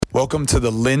Welcome to the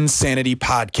LynnSanity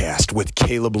podcast with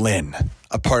Caleb Lynn,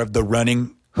 a part of the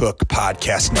Running Hook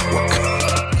Podcast Network.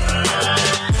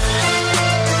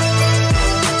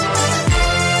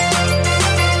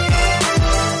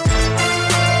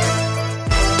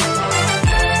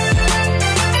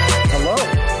 Hello,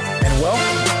 and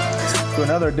welcome to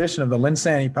another edition of the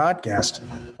LynnSanity podcast,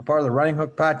 a part of the Running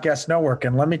Hook Podcast Network.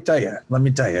 And let me tell you,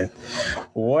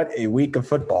 what a week of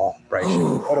football, Bryce.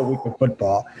 What a week of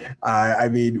football. I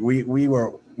mean, we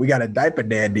got a diaper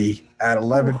dandy at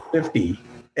 11:50,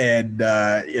 and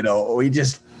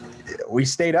we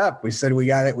stayed up. We said we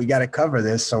got to cover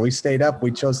this, so we stayed up.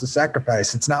 We chose the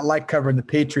sacrifice. It's not like covering the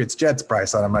Patriots Jets,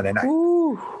 Bryce, on a Monday night.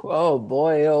 Ooh, oh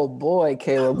boy,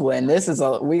 Caleb Lynn.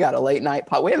 We got a late night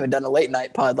pod. We haven't done a late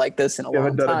night pod like this in a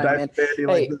long time, man.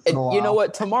 Hey, you know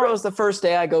what? Tomorrow's the first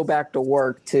day I go back to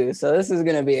work too, so this is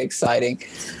going to be exciting.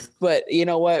 But you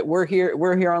know what? We're here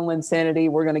on LynnSanity.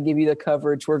 We're going to give you the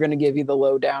coverage. We're going to give you the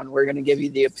lowdown. We're going to give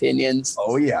you the opinions.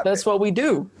 Oh yeah, that's what we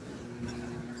do.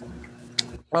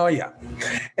 Oh yeah,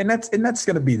 and that's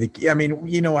going to be the key. I mean,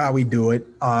 you know how we do it.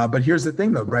 But here's the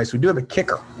thing, though, Bryce. We do have a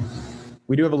kicker.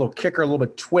 We do have a little kicker, a little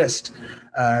bit twist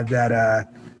that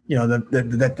the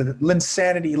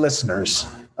LynnSanity listeners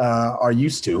are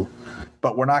used to,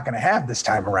 but we're not going to have this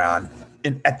time around.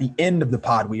 At the end of the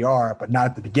pod, we are, but not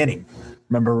at the beginning.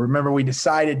 Remember, we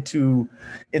decided to,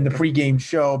 in the pregame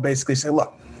show, basically say,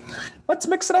 look, let's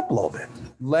mix it up a little bit.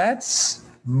 Let's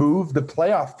move the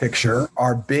playoff picture,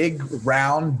 our big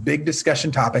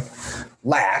discussion topic,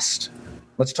 last.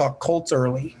 Let's talk Colts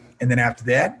early. And then after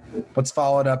that, let's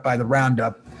follow it up by the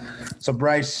roundup. So,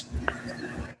 Bryce,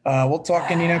 we'll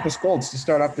talk Indianapolis Colts to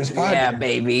start off this podcast. Yeah,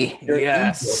 baby.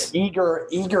 Yes. Eager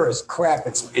as crap.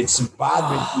 It's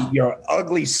bothering me. Your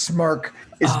ugly smirk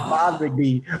is bothering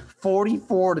me.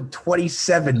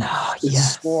 44-27 is the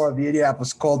score of the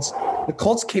Indianapolis Colts. The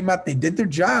Colts came out. They did their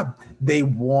job. They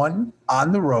won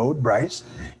on the road, Bryce.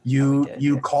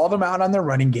 You called them out on their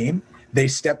running game. They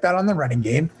stepped out on the running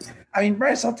game. I mean,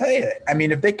 Bryce, I'll tell you. I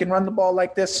mean, if they can run the ball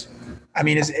like this, I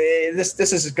mean, this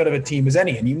is as good of a team as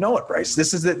any, and you know it, Bryce.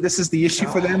 This is the issue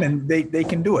for them, and they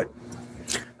can do it.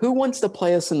 Who wants to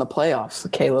play us in the playoffs,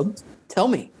 Caleb? Tell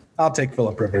me. I'll take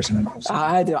Phillip Rivers.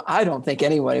 I don't think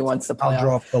anybody wants to play. I'll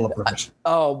draw Phillip Rivers.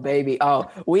 Oh, baby. Oh,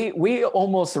 we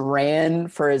almost ran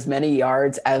for as many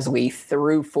yards as we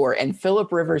threw for, and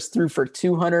Phillip Rivers threw for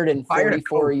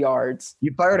 244 yards.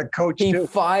 You fired a coach, He too.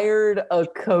 fired a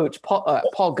coach.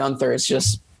 Paul Gunther is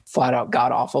just flat out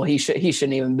god awful. He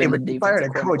shouldn't even been the defensive fired a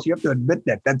coach. You have to admit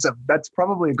that. That's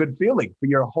probably a good feeling for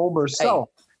your Homer self.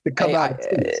 To come out.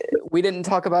 We didn't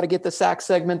talk about a get the sack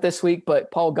segment this week, but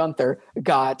Paul Gunther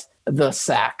got the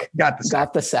sack. Got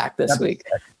the sack this week.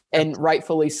 And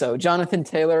rightfully so. Jonathan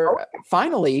Taylor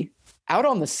finally out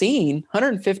on the scene,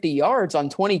 150 yards on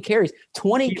 20 carries.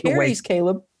 20 carries, awake.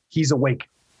 Caleb. He's awake.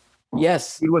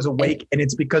 Yes. He was awake, and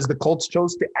it's because the Colts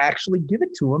chose to actually give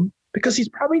it to him because he's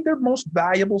probably their most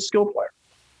valuable skill player.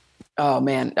 Oh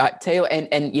man, Taylor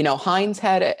and Hines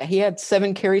had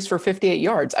 7 carries for 58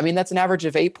 yards. I mean, that's an average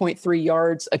of 8.3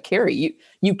 yards a carry.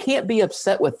 You can't be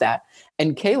upset with that.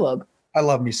 And Caleb, I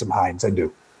love me some Hines. I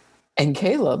do. And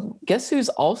Caleb, guess who's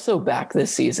also back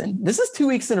this season? This is 2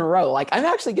 weeks in a row. Like, I'm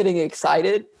actually getting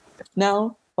excited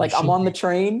now. Like, I'm on the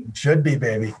train. Should be,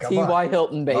 baby. T.Y.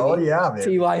 Hilton, baby. Oh yeah,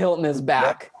 baby. T.Y. Hilton is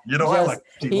back. You know I like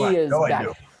T.Y. He is back.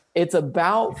 It's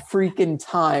about freaking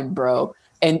time, bro.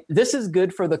 And this is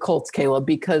good for the Colts, Caleb,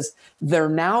 because they're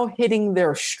now hitting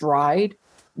their stride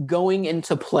going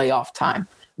into playoff time.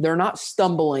 They're not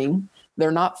stumbling. They're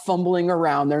not fumbling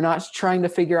around. They're not trying to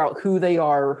figure out who they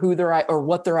are, or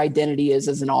what their identity is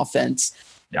as an offense.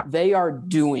 Yeah. They are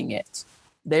doing it.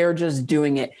 They are just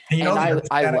doing it. And I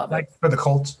love it. For the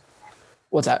Colts.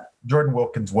 What's that? Jordan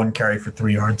Wilkins, 1 carry for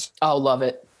 3 yards. Oh, love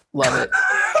it. Love it.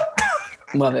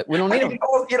 Love it. We don't need them.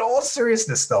 In all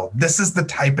seriousness, though, this is the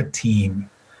type of team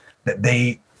that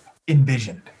they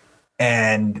envisioned.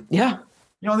 And,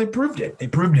 they proved it. They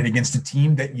proved it against a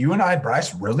team that you and I,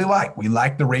 Bryce, really like. We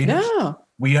like the Raiders. Yeah.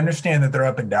 We understand that they're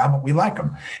up and down, but we like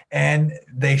them. And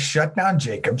they shut down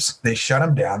Jacobs. They shut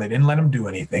him down. They didn't let him do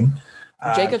anything.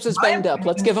 Jacobs is banged up.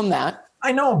 Let's give him that.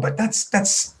 I know, but that's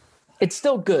it's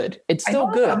still good. It's still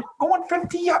good. I'm going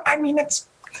 50 yards. I mean, it's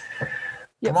 –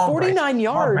 Yeah, 49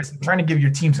 yards. I'm trying to give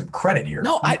your team some credit here.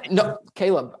 No,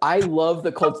 Caleb, I love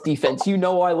the Colts defense. You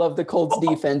know I love the Colts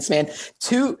defense, man.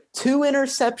 Two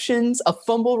interceptions, a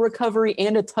fumble recovery,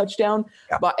 and a touchdown.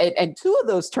 Yeah. And 2 of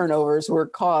those turnovers were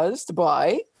caused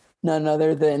by none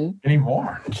other than Kenny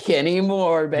Moore. Kenny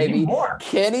Moore, baby.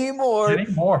 Kenny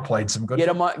Moore played some good.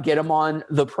 Get him on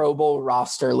the Pro Bowl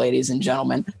roster, ladies and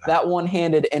gentlemen. That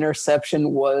one-handed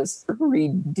interception was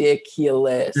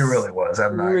ridiculous. It really was.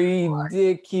 I'm not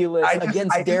ridiculous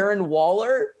against Darren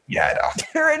Waller. Yeah, I know.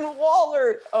 Darren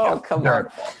Waller. Oh, come on.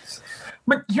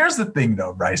 But here's the thing,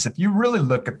 though, Bryce. If you really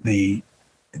look at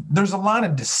there's a lot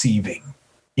of deceiving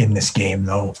in this game,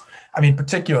 though. I mean,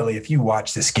 particularly if you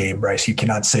watch this game, Bryce, you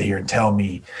cannot sit here and tell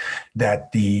me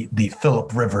that the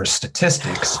Phillip Rivers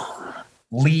statistics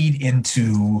lead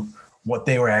into what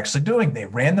they were actually doing. They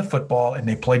ran the football and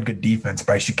they played good defense,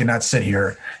 Bryce. You cannot sit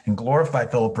here and glorify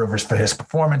Phillip Rivers for his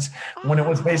performance when it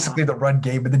was basically the run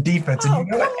game of the defense. And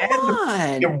you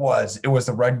know what? It was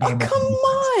the run game. Come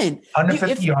on.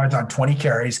 150 yards on 20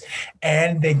 carries,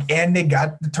 and they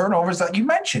got the turnovers that you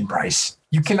mentioned, Bryce.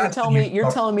 You cannot tell me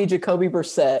you're telling me Jacoby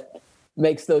Brissett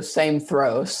makes those same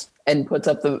throws and puts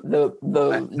up the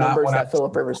numbers that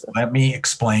Phillip Rivers does. Let me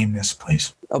explain this,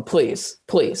 please. Oh, please.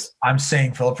 I'm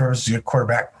saying Phillip Rivers is a good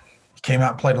quarterback. He came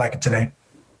out and played like it today.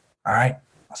 All right?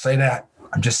 I'll say that.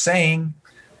 I'm just saying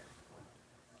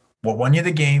what won you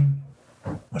the game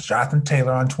was Jonathan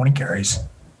Taylor on 20 carries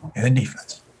and the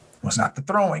defense. It was not the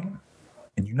throwing.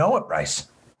 And you know it, Bryce.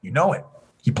 You know it.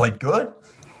 He played good.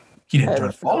 He didn't turn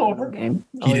the ball over. He didn't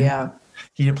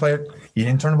play it. He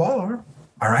didn't turn the ball over.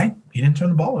 All right. He didn't turn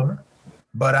the ball over.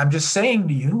 But I'm just saying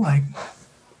to you, like,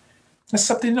 that's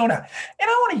something to know now. And I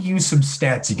want to use some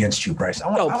stats against you, Bryce.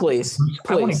 Please.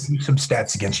 I want to use some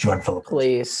stats against you on Phillip.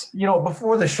 Please. You know,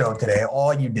 before the show today,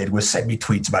 all you did was send me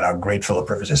tweets about how great Phillip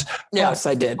Rivers is. Yes,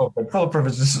 I did. Phillip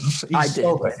Rivers is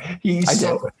so good. He's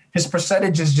so good. His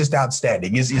percentage is just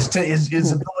outstanding. His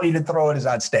ability to throw it is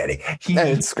outstanding.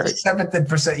 He's great.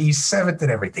 He's seventh in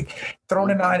everything.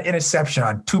 Thrown an interception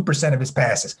on 2% of his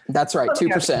passes. That's right,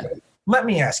 2%. Let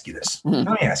me ask you this.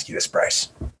 Let me ask you this, Bryce.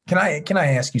 Can I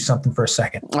ask you something for a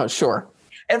second? Oh, sure.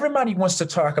 Everybody wants to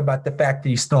talk about the fact that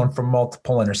he's thrown for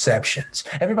multiple interceptions.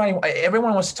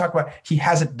 Everyone wants to talk about he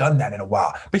hasn't done that in a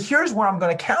while. But here's where I'm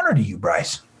going to counter to you,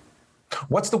 Bryce.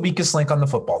 What's the weakest link on the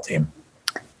football team?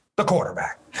 The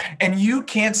quarterback. And you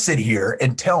can't sit here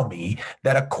and tell me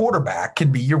that a quarterback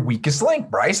can be your weakest link,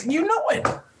 Bryce. You know it.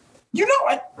 You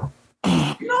know it.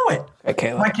 You know it.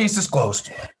 Okay. My case is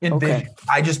closed.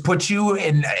 I just put you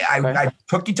in. I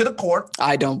took you to the court.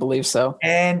 I don't believe so.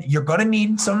 And you're going to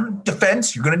need some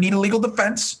defense. You're going to need a legal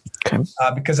defense. Okay.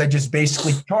 Because I just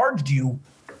basically charged you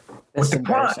with the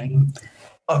crime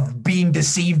of being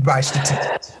deceived by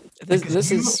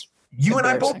statistics. You and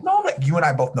I both know that. You and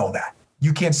I both know that.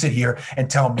 You can't sit here and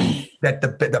tell me that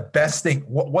the best thing.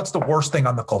 What's the worst thing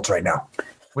on the Colts right now?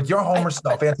 With your homer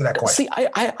self, answer that question. See,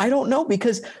 I don't know,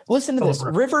 because listen to this.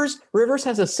 Rivers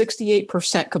has a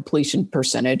 68% completion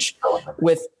percentage.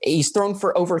 He's thrown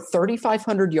for over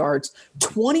 3,500 yards,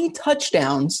 20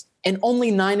 touchdowns, and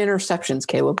only 9 interceptions,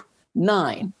 Caleb.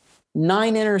 9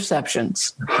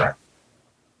 interceptions. Correct.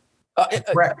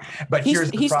 Correct. But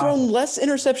he's thrown less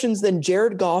interceptions than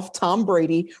Jared Goff, Tom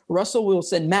Brady, Russell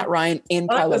Wilson, Matt Ryan, and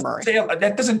Kyler Murray.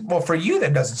 For you,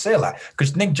 that doesn't say a lot, because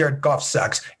you think Jared Goff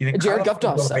sucks. You think Jared Goff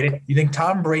does suck. You think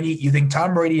Tom Brady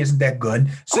isn't that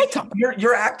good. So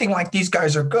you're acting like these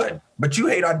guys are good, but you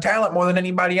hate on talent more than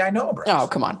anybody I know, bro. Oh,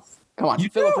 come on.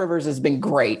 Phillip Rivers has been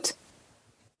great.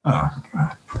 Oh,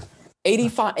 God.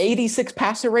 86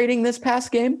 passer rating this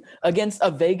past game against a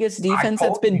Vegas defense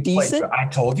that's been decent. I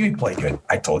told you he played good.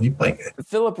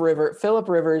 Phillip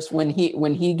Rivers, when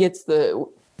he gets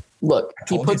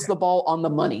he puts the ball on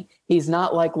the money. He's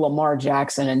not like Lamar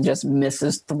Jackson and just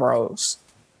misses throws.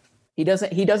 He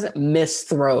doesn't miss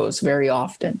throws very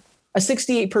often. A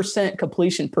 68%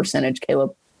 completion percentage,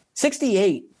 Caleb.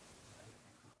 68.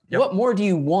 Yep. What more do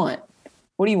you want?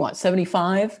 What do you want?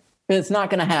 75? It's not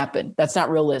going to happen. That's not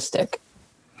realistic.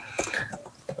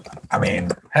 I mean,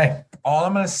 hey, all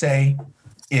I'm going to say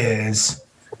is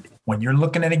when you're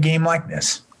looking at a game like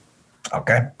this,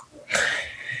 okay,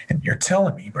 and you're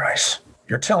telling me, Bryce,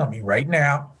 right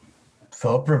now,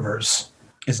 Phillip Rivers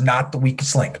is not the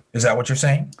weakest link. Is that what you're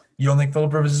saying? You don't think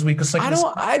Phillip Rivers is the weakest link?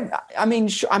 I mean,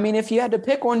 if you had to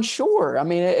pick one, sure. I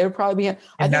mean, it would probably be.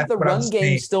 I think the run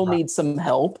game still needs some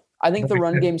help. Here's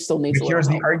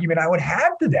the argument I would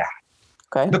have to that.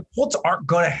 Okay. The Colts aren't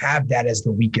going to have that as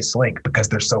the weakest link because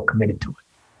they're so committed to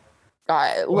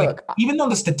it. Even though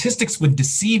the statistics would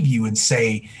deceive you and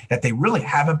say that they really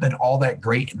haven't been all that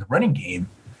great in the running game,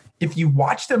 if you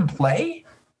watch them play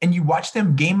and you watch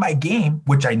them game by game,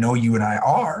 which I know you and I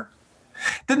are,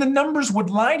 then the numbers would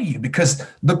lie to you, because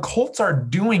the Colts are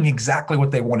doing exactly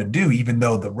what they want to do, even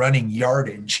though the running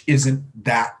yardage isn't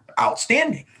that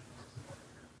outstanding.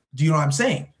 Do you know what I'm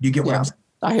saying? Do you get what I'm saying?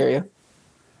 I hear you.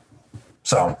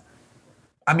 So,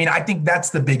 I mean, I think that's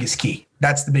the biggest key.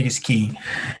 That's the biggest key.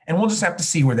 And we'll just have to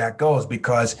see where that goes,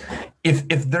 because if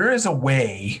there is a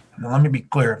way, let me be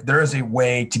clear, if there is a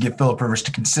way to get Phillip Rivers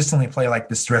to consistently play like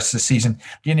this the rest of the season,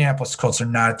 the Indianapolis Colts are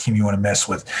not a team you want to mess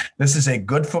with. This is a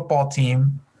good football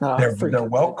team. They're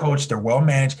well coached. They're well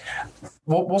managed.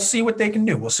 We'll see what they can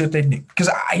do. We'll see what they can do. Because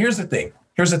here's the thing.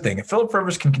 If Phillip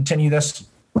Rivers can continue this,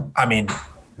 I mean,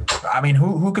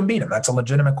 who can beat him? That's a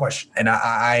legitimate question. And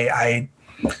I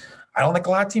don't think a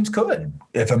lot of teams could,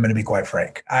 if I'm going to be quite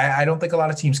frank. I don't think a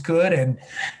lot of teams could, and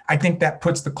I think that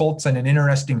puts the Colts in an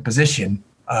interesting position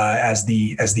as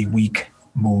the week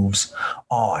moves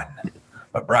on.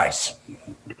 But Bryce,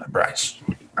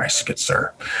 good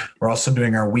sir. We're also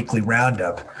doing our weekly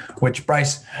roundup, which,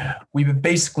 Bryce, we've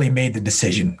basically made the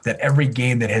decision that every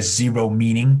game that has zero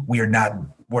meaning, we're not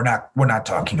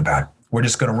talking about. We're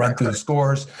just going to run through the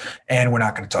scores, and we're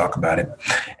not going to talk about it.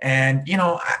 And,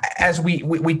 as we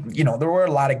there were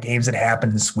a lot of games that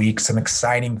happened this week, some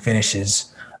exciting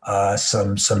finishes,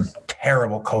 some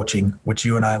terrible coaching, which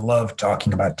you and I love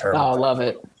talking about. Terrible. Oh, love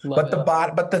it. But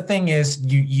the thing is,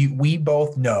 we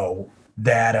both know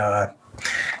that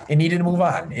it needed to move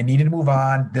on. It needed to move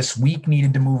on. This week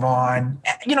needed to move on.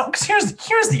 Because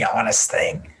here's the honest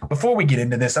thing. Before we get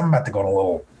into this, I'm about to go on a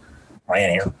little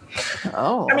rant here.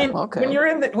 Oh, I mean, okay.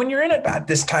 when you're in about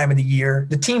this time of the year,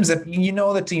 the teams that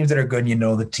the teams that are good,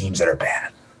 the teams that are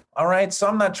bad. All right. So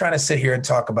I'm not trying to sit here and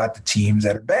talk about the teams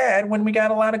that are bad when we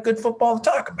got a lot of good football to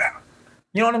talk about.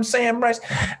 You know what I'm saying, Bryce?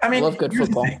 I mean, love good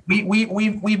football.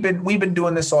 We've been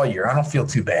doing this all year. I don't feel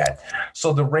too bad.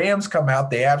 So the Rams come out,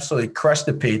 they absolutely crushed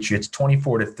the Patriots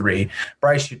 24-3.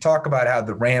 Bryce, you talk about how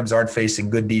the Rams aren't facing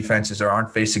good defenses or aren't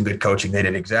facing good coaching. They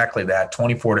did exactly that.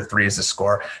 24-3 is the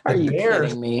score. Are you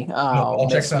kidding me? Oh,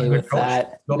 miss me with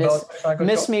that.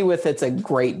 Miss me with it's a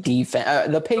great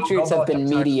defense. The Patriots have been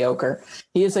mediocre.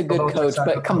 He is a good coach,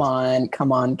 but come on,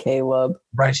 Caleb.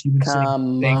 Bryce, you've been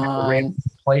saying the Rams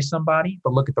play somebody,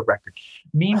 but look at the record.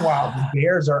 Meanwhile, the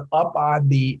Bears are up on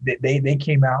they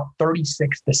came out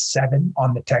 36-7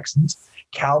 on the Texans.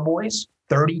 Cowboys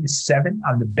 30-7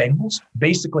 on the Bengals.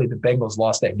 Basically, the Bengals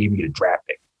lost that game to get a draft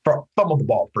pick. Fumbled the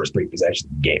ball first three possessions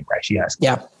of the game, right? Yes.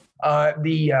 Yeah.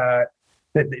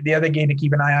 The other game to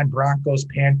keep an eye on, Broncos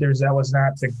Panthers. That was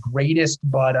not the greatest,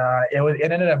 but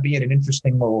it ended up being an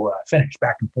interesting little finish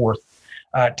back and forth.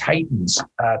 Titans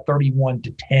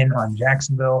 31-10 on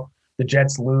Jacksonville. The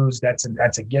Jets lose. That's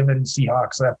a given.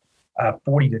 Seahawks up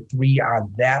 40-3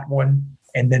 on that one.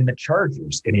 And then the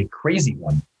Chargers, in a crazy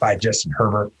one by Justin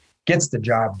Herbert, gets the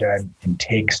job done and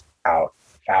takes out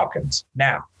Falcons.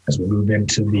 Now, as we move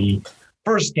into the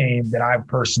first game that I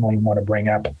personally want to bring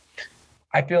up,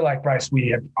 I feel like, Bryce, we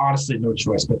have honestly no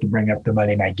choice but to bring up the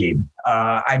Monday night game.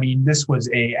 This was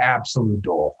a absolute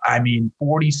duel.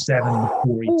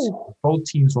 47-42. Both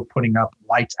teams were putting up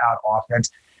lights out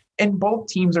offense. And both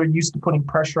teams are used to putting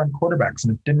pressure on quarterbacks,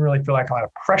 and it didn't really feel like a lot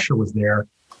of pressure was there.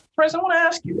 Bryce, I want to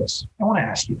ask you this.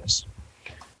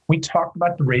 We talked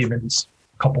about the Ravens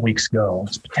a couple weeks ago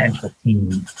as a potential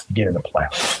team to get in the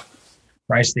playoffs.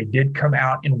 Bryce, they did come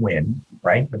out and win,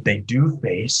 right? But they do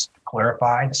face, to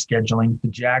clarify the scheduling, the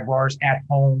Jaguars at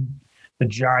home, the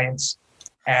Giants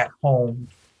at home,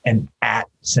 and at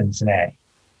Cincinnati.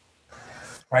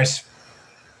 Bryce,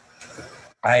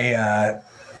 I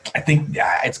think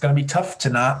it's going to be tough to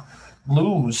not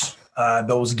lose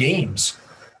those games.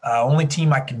 Only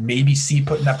team I can maybe see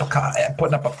putting up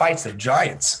a fight is the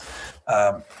Giants.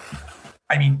 You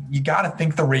got to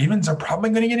think the Ravens are probably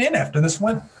going to get in after this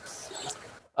win.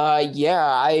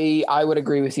 I would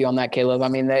agree with you on that, Caleb.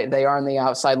 They are on the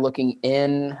outside looking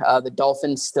in. The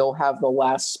Dolphins still have the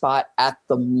last spot at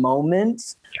the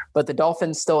moment, but the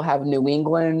Dolphins still have New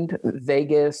England,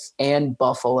 Vegas, and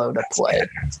Buffalo to play.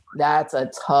 That's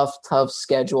a tough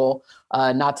schedule.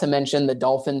 Not to mention the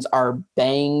Dolphins are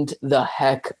banged the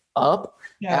heck up.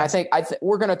 Yeah. And I think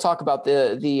we're going to talk about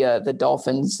the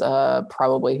Dolphins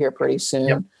probably here pretty soon.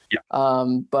 Yep.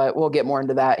 But we'll get more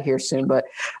into that here soon. But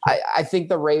I think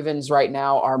the Ravens right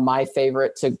now are my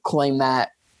favorite to claim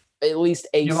that at least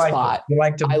spot. You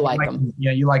liked them. I like them.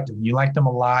 Yeah, you liked them. You liked them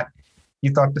a lot.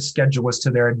 You thought the schedule was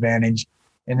to their advantage,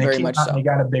 and they came out and they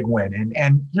got a big win.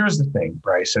 And here's the thing,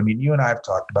 Bryce. You and I have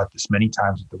talked about this many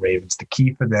times with the Ravens. The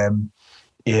key for them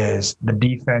is the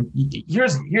defense.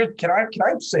 Can I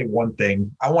say one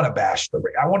thing? I want to bash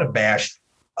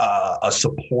a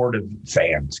supportive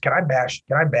fans. Can I bash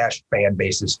fan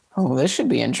bases? Oh, this should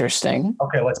be interesting.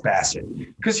 Okay, let's bash it.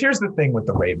 Because here's the thing with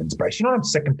the Ravens, Bryce. You know what I'm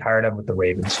sick and tired of with the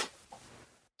Ravens?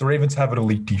 The Ravens have an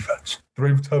elite defense. They're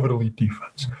a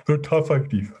top 5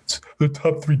 defense. They're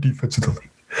top 3 defense in the league.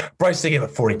 Bryce, they gave a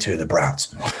 42 to the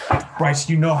Browns. Bryce,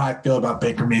 you know how I feel about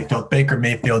Baker Mayfield. Baker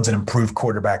Mayfield's an improved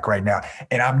quarterback right now,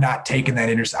 and I'm not taking that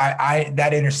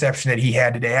that interception that he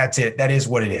had today. That's it. That is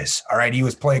what it is. All right, he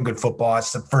was playing good football.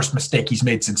 It's the first mistake he's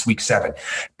made since week 7.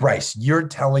 Bryce, you're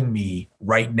telling me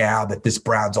right now that this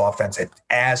Browns offense,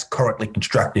 as currently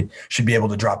constructed, should be able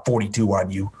to drop 42 on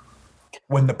you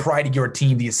when the pride of your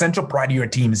team, the essential pride of your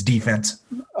team, is defense?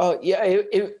 Oh, yeah.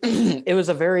 It was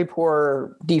a very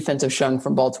poor defensive showing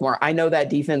from Baltimore. I know that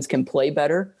defense can play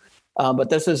better, but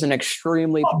this is an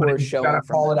extremely poor showing. You got to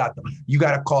call it out. You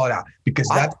got to call it out because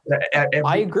that's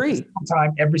I agree.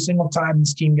 Every single time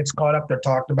this team gets caught up, they're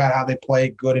talking about how they play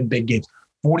good in big games.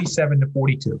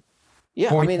 47-42.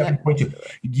 Yeah, I mean, 42.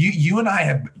 You and I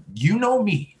have, you know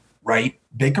me, right?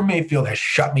 Baker Mayfield has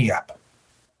shut me up.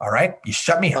 All right, you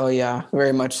shut me up. Oh yeah,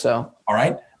 very much so. All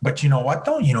right, but you know what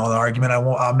though? You know the argument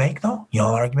I'll make though. You know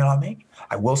the argument I'll make.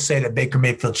 I will say that Baker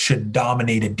Mayfield should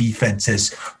dominate a defense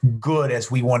as good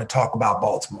as we want to talk about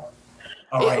Baltimore.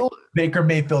 All right, Baker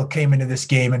Mayfield came into this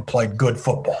game and played good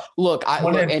football. Look,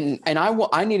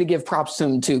 I need to give props to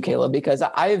him too, Caleb, because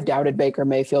I have doubted Baker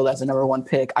Mayfield as a number 1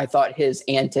 pick. I thought his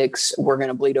antics were going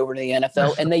to bleed over to the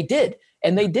NFL, and they did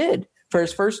for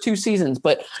his first 2 seasons.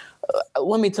 But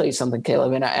let me tell you something,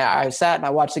 Caleb. And I sat and I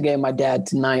watched the game with my dad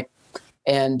tonight,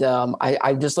 and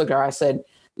I just looked at her. I said,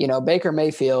 Baker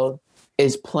Mayfield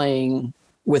is playing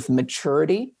with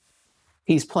maturity.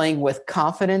 He's playing with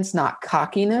confidence, not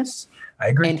cockiness. I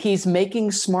agree. And he's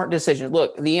making smart decisions.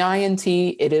 Look, the INT,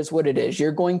 it is what it is.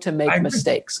 You're going to make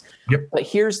mistakes. Yep. But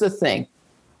here's the thing.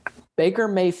 Baker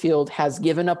Mayfield has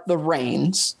given up the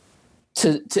reins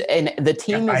to and the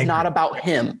team is not about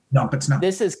him. No, it's not.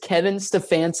 This is Kevin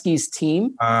Stefanski's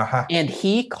team. And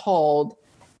he called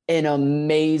an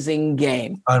amazing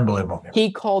game. Unbelievable.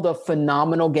 He called a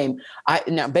phenomenal game.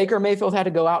 Now Baker Mayfield had to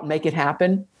go out and make it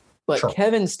happen, but sure.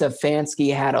 Kevin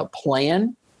Stefanski had a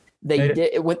plan.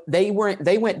 They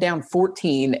went down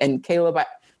 14, and Caleb,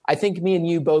 I think me and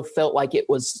you both felt like it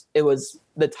was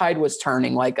the tide was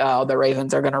turning, like, oh, the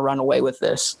Ravens are going to run away with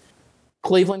this.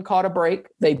 Cleveland caught a break.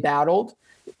 They battled.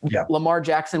 Yeah. Lamar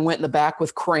Jackson went in the back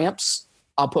with cramps.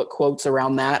 I'll put quotes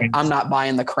around that. I'm not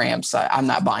buying the cramps. I'm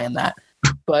not buying that.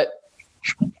 But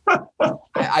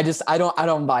I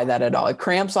don't buy that at all.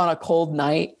 Cramps on a cold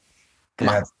night.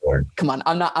 Come on.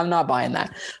 I'm not buying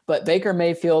that. But Baker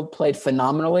Mayfield played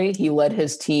phenomenally. He led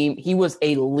his team. He was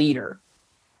a leader.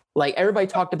 Like, everybody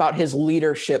talked about his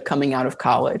leadership coming out of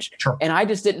college. Sure. And I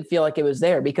just didn't feel like it was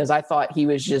there because I thought he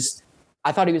was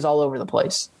all over the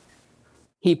place.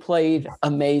 He played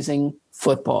amazing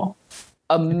football.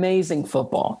 Amazing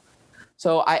football.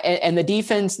 So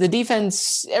the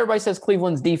defense, everybody says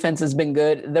Cleveland's defense has been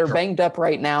good. They're banged up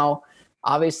right now.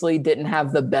 Obviously didn't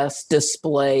have the best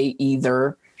display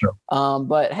either. Sure.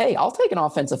 But hey, I'll take an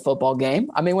offensive football game.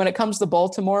 I mean, when it comes to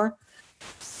Baltimore,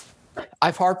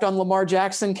 I've harped on Lamar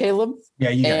Jackson, Caleb. Yeah,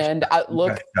 you guys. And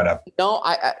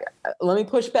let me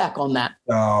push back on that.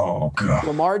 Oh, God.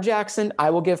 Lamar Jackson,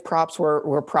 I will give props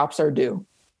where props are due.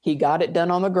 He got it done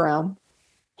on the ground.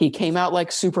 He came out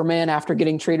like Superman after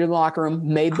getting treated in the locker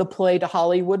room, made the play to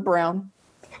Hollywood Brown,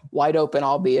 wide open,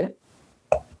 albeit.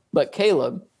 But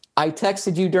Caleb, I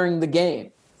texted you during the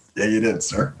game. Yeah, you did,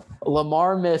 sir.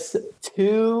 Lamar missed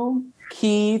 2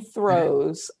 key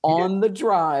throws on the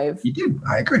drive. You did.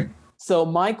 I agree. So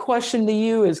my question to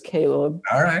you is, Caleb,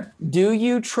 all right, do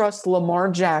you trust Lamar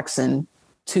Jackson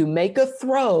to make a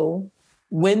throw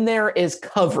when there is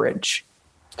coverage?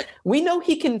 We know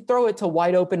he can throw it to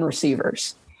wide open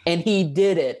receivers, and he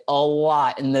did it a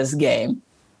lot in this game.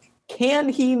 Can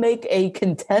he make a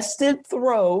contested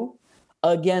throw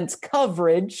against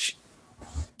coverage?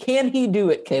 Can he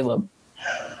do it, Caleb?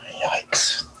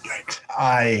 Yikes.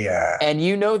 And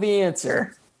you know the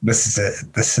answer. This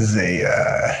is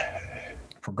a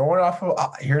for going off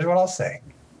of, here's what I'll say.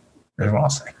 For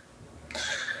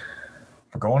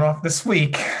going off this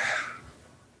week,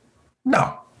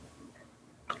 no.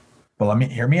 But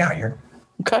hear me out here.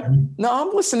 Okay. No,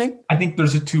 I'm listening. I think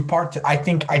there's a 2-part. I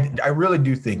really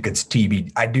do think it's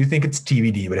TBD. I do think it's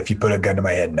TBD, but if you put a gun to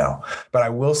my head, no. But I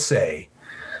will say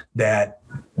that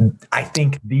I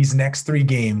think these next 3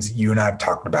 games you and I have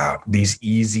talked about, these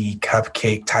easy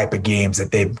cupcake type of games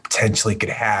that they potentially could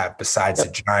have besides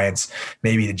the Giants,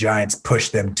 maybe the Giants push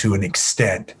them to an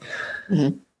extent.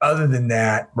 Mm-hmm. Other than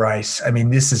that, Bryce, I mean,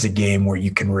 this is a game where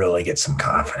you can really get some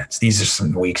confidence. These are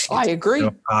some weeks. I agree.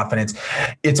 Confidence.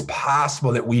 It's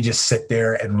possible that we just sit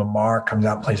there and Lamar comes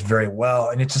out and plays very well,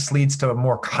 and it just leads to a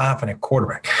more confident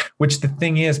quarterback, which the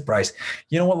thing is, Bryce,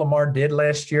 you know what Lamar did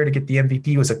last year to get the MVP?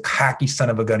 He was a cocky son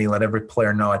of a gun. He let every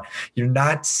player know it. You're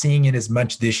not seeing it as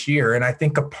much this year, and I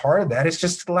think a part of that is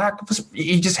just the lack of –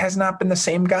 he just has not been the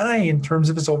same guy in terms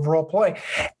of his overall play.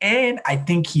 And I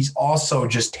think he's also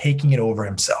just taking it over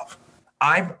himself.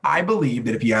 I believe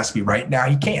that if you ask me right now,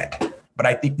 he can't. But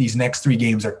I think these next 3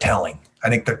 games are telling. I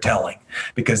think they're telling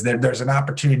because there's an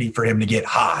opportunity for him to get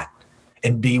hot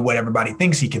and be what everybody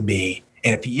thinks he can be.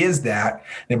 And if he is that,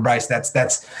 then Bryce, that's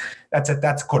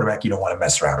a quarterback you don't want to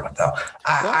mess around with, though.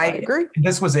 I agree.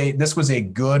 This was a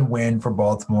good win for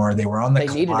Baltimore. They were on the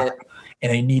clock. Needed it.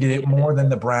 And they needed it more than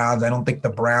the Browns. I don't think the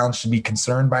Browns should be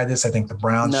concerned by this. I think the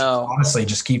Browns should honestly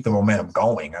just keep the momentum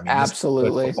going. I mean,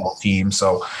 absolutely, this is a good football team.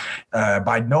 So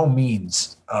by no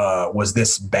means was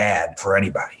this bad for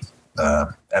anybody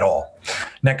at all.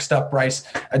 Next up, Bryce,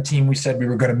 a team we said we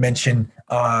were going to mention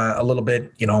a little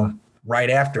bit,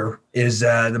 right after is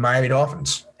the Miami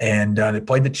Dolphins. And they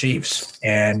played the Chiefs,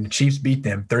 and the Chiefs beat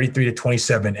them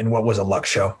 33-27 in what was a luck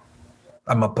show.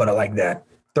 I'm going to put it like that.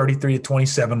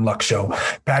 33-27 luck show.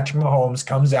 Patrick Mahomes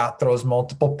comes out, throws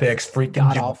multiple picks.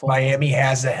 Miami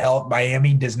has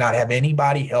Miami does not have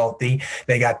anybody healthy.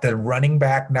 They got the running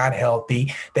back not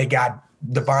healthy. They got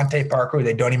Devontae Parker.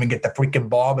 They don't even get the freaking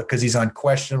ball because he's on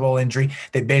questionable injury.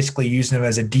 They basically used him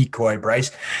as a decoy,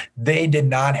 Bryce. They did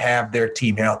not have their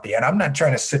team healthy. And I'm not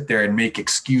trying to sit there and make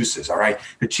excuses, all right?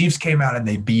 The Chiefs came out and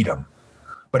they beat them.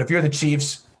 But if you're the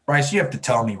Chiefs, Bryce, you have to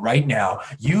tell me right now,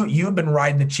 you've been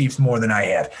riding the Chiefs more than I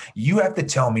have. You have to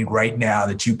tell me right now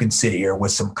that you can sit here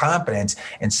with some confidence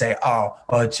and say,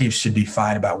 the Chiefs should be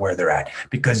fine about where they're at,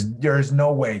 because there's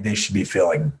no way they should be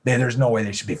feeling. There's no way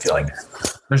they should be feeling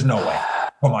that. There's no way.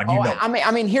 Come on, know.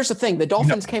 I mean, here's the thing. The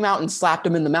Dolphins came out and slapped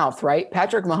him in the mouth, right?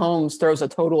 Patrick Mahomes throws a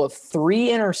total of 3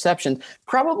 interceptions,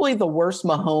 probably the worst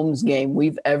Mahomes game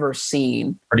we've ever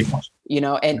seen. Pretty much.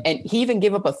 And he even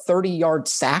gave up a 30-yard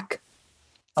sack.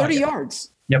 30 yards.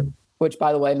 Yep. Which,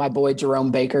 by the way, my boy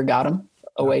Jerome Baker got him.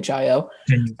 OHIO.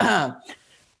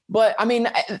 But, I mean,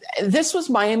 this was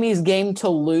Miami's game to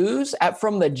lose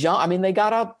from the jump. I mean, they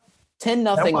got up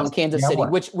 10-0 on Kansas City,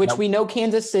 which we know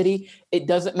Kansas City, it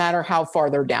doesn't matter how far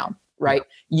they're down, right?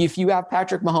 Yeah. If you have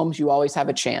Patrick Mahomes, you always have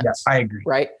a chance. Yes, I agree.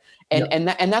 Right? And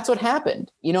that's what happened.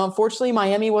 Unfortunately,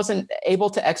 Miami wasn't able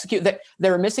to execute. They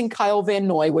were missing Kyle Van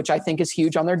Noy, which I think is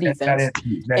huge on their defense.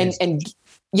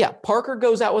 Yeah, Parker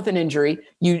goes out with an injury.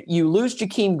 You lose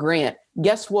Jakeem Grant.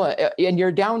 Guess what? And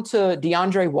you're down to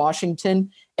DeAndre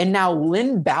Washington, and now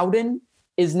Lynn Bowden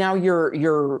is now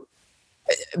your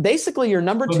basically your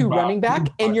number 2 running back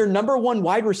and your number 1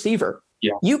 wide receiver.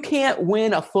 Yeah. You can't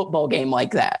win a football game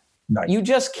like that. Nice. You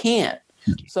just can't.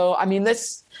 So I mean,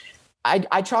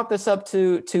 I chalk this up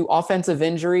to offensive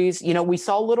injuries. We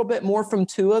saw a little bit more from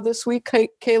Tua this week,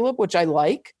 Caleb, which I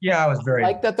like. Yeah, I was very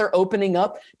like that they're opening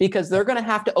up, because they're going to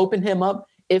have to open him up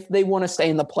if they want to stay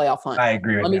in the playoff hunt. I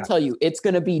agree. Let me tell you, it's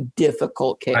going to be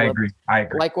difficult, Caleb. I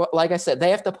agree. Like I said,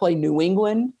 they have to play New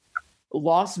England,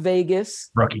 Las Vegas,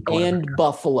 and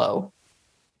Buffalo.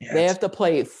 Yes. They have to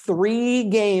play 3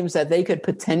 games that they could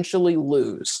potentially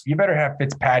lose. You better have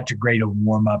Fitzpatrick ready to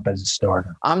warm up as a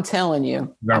starter. I'm telling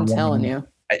you.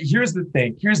 Here's the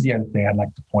thing. Here's the other thing I'd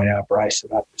like to point out, Bryce,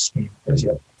 about this team.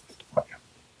 I'd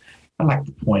like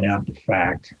to point out the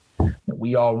fact that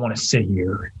we all want to sit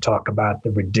here and talk about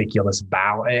the ridiculous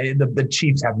balance. The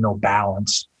Chiefs have no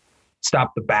balance.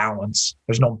 Stop the balance.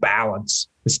 There's no balance.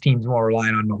 This team's more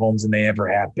reliant on Mahomes than they ever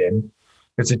have been.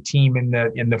 There's a team in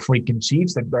the freaking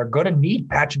Chiefs that are going to need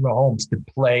Patrick Mahomes to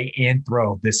play and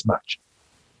throw this much.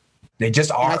 They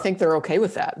just are. And I think they're okay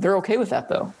with that. They're okay with that,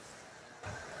 though.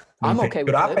 I'm okay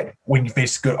with it. When you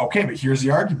face good, okay, but here's the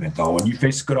argument, though. When you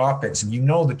face good offense, and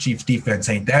the Chiefs' defense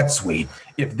ain't that sweet,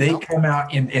 if they come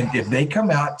out and if they come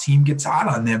out, team gets hot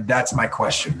on them. That's my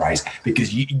question, Bryce,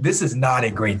 because this is not a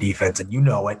great defense, and you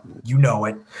know it.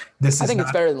 I think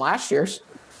it's better than last year's.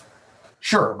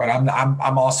 Sure, but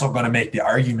I'm also going to make the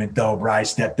argument, though,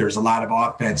 Bryce, that there's a lot of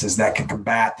offenses that can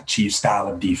combat the Chiefs' style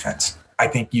of defense. I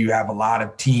think you have a lot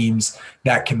of teams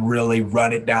that can really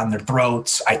run it down their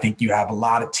throats. I think you have a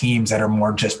lot of teams that are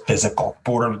more just physical,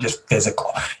 borderline just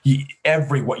physical. You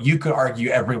could argue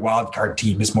every wild card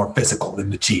team is more physical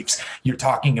than the Chiefs. You're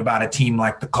talking about a team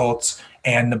like the Colts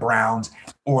and the Browns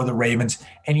or the Ravens,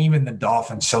 and even the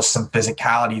Dolphins show some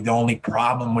physicality. The only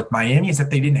problem with Miami is that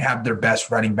they didn't have their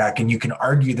best running back, and you can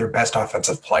argue their best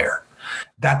offensive player.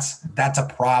 That's a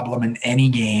problem in any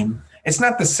game. It's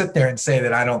not to sit there and say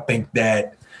that I don't think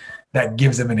that that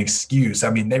gives them an excuse. I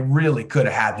mean, they really could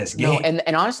have had this game. No,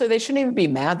 and honestly, they shouldn't even be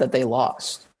mad that they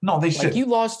lost. No, they should. Like, you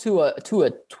lost to an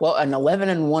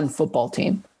 11-1 football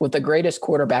team with the greatest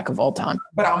quarterback of all time.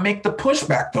 But I'll make the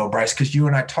pushback though, Bryce, because you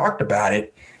and I talked about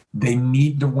it. They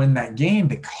need to win that game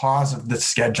because of the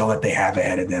schedule that they have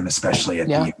ahead of them, especially at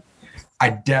the end. I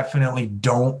definitely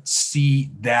don't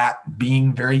see that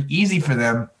being very easy for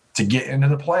them to get into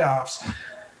the playoffs.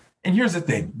 And here's the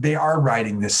thing. They are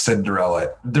riding this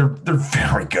Cinderella. They're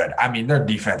very good. I mean, their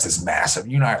defense is massive.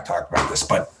 You and I have talked about this,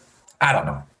 but I don't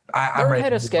know. They're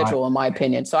ahead of schedule, in my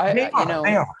opinion. So they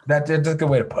are. That's a good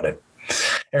way to put it.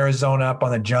 Arizona up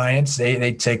on the Giants.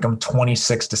 They take them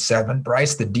 26-7.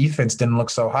 Bryce, the defense didn't look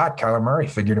so hot. Kyler Murray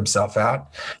figured himself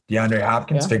out. DeAndre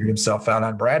Hopkins figured himself out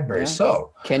on Bradbury. Yeah.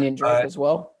 So Kenyon Drake as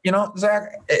well. You know,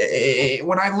 Zach,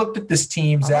 when I looked at this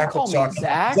team, Zach was talking.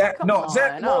 Zach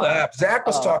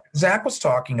was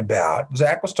talking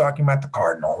about the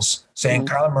Cardinals, saying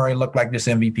Kyler Murray looked like this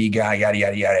MVP guy, yada,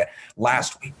 yada, yada,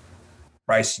 last week.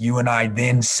 Bryce, you and I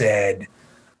then said,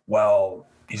 well,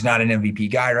 he's not an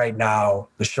MVP guy right now.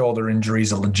 The shoulder injury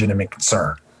is a legitimate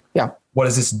concern. Yeah. What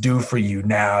does this do for you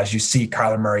now as you see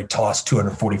Kyler Murray toss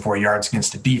 244 yards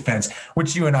against the defense,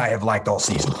 which you and I have liked all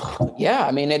season? Yeah.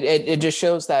 I mean, it just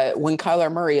shows that when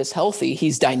Kyler Murray is healthy,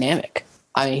 he's dynamic.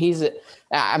 I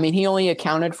mean, he only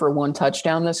accounted for 1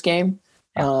 touchdown this game,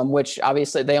 which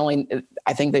obviously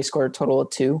I think they scored a total of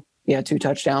 2. Yeah, 2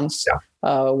 touchdowns. Yeah.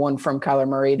 One from Kyler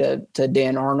Murray to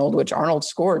Dan Arnold, which Arnold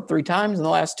scored 3 times in the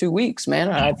last 2 weeks,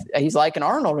 man. He's like an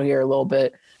Arnold here a little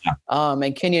bit. Yeah.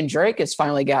 And Kenyon Drake has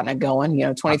finally gotten it going,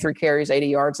 23 carries, 80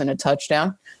 yards, and a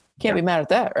touchdown. Can't be mad at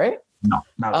that, right? No.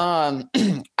 Not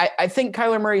I think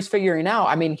Kyler Murray's figuring out.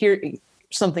 I mean, here,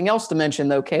 something else to mention,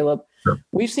 though, Caleb. Sure.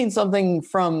 We've seen something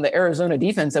from the Arizona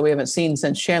defense that we haven't seen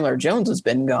since Chandler Jones has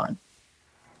been gone.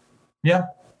 Yeah.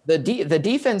 The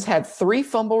defense had 3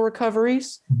 fumble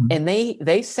recoveries, and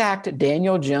they sacked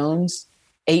Daniel Jones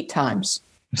 8 times.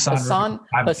 Hassan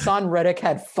Reddick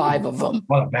had 5 of them.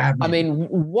 What a bad man.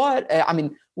 What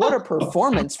a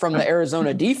performance from the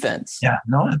Arizona defense. Yeah,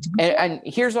 no. And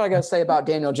here's what I got to say about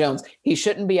Daniel Jones. He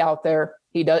shouldn't be out there.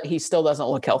 He still doesn't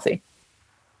look healthy.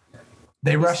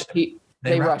 They rushed him.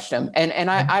 They rushed him.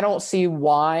 And I don't see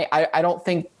why. I don't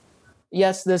think,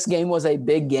 yes, this game was a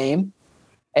big game.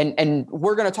 And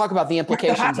we're going to talk about the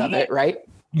implications of it, right?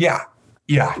 Yeah.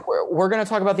 Yeah. We're going to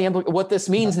talk about what this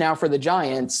means now for the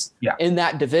Giants in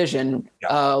that division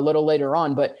a little later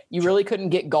on. But you really couldn't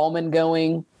get Gallman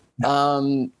going.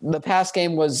 The pass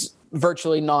game was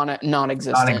virtually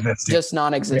non-existent. Just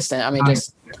non-existent. I mean,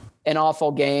 just an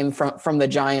awful game from the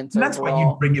Giants. And that's why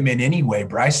you bring him in anyway,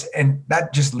 Bryce. And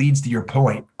that just leads to your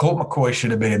point. Colt McCoy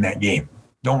should have been in that game.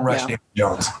 Don't rush Daniel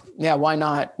Jones. Yeah, why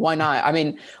not? Why not? I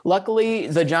mean, luckily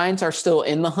the Giants are still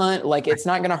in the hunt. Like, it's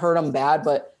not going to hurt them bad,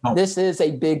 but this is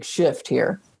a big shift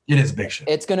here. It is a big shift.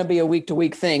 It's going to be a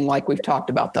week-to-week thing, like we've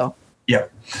talked about, though.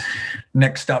 Yep.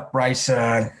 Next up, Bryce,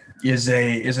 is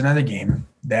another game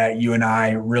that you and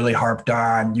I really harped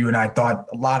on. You and I thought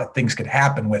a lot of things could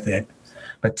happen with it,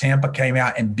 but Tampa came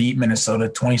out and beat Minnesota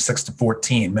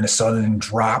 26-14. Minnesota then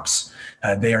drops.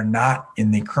 They are not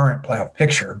in the current playoff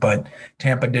picture, but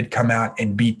Tampa did come out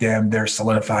and beat them. They're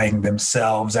solidifying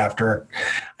themselves after,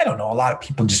 I don't know, a lot of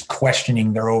people just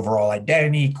questioning their overall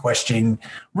identity, questioning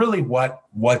really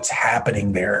what's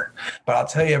happening there. But I'll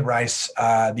tell you, Bryce,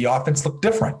 the offense looked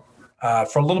different.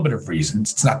 For a little bit of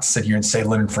reasons. It's not to sit here and say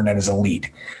Leonard Fournette is elite,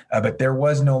 but there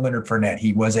was no Leonard Fournette.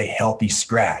 He was a healthy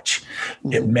scratch.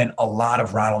 It meant a lot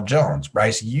of Ronald Jones.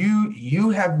 Bryce,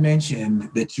 you have mentioned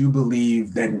that you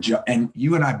believe that, and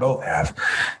you and I both have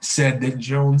said that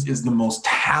Jones is the most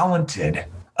talented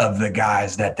of the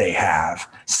guys that they have.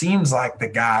 Seems like the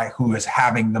guy who is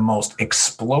having the most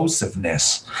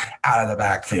explosiveness out of the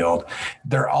backfield.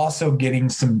 They're also getting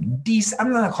some decent, I'm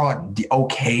going to call it the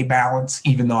okay balance,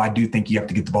 even though I do think you have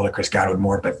to get the ball to Chris Godwin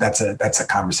more, but that's a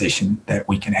conversation that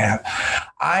we can have.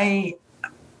 I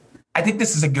think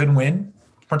this is a good win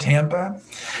for Tampa,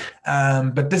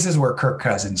 but this is where Kirk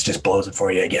Cousins just blows it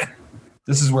for you again.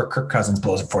 This is where Kirk Cousins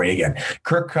blows it for you again.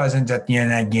 Kirk Cousins at the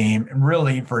end of that game, and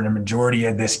really for the majority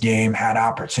of this game, had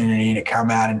opportunity to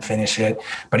come out and finish it,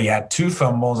 but he had 2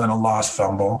 fumbles and a lost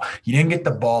fumble. He didn't get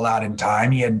the ball out in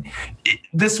time.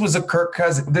 This was a Kirk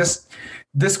Cousins.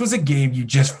 This was a game you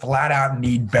just flat out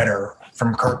need better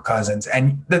from Kirk Cousins.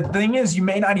 And the thing is, you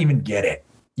may not even get it.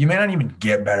 You may not even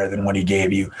get better than what he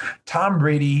gave you. Tom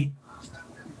Brady,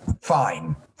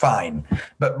 fine.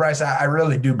 But Bryce, I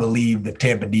really do believe the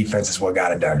Tampa defense is what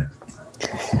got it done.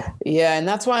 Yeah, and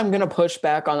that's why I'm going to push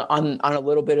back on a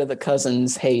little bit of the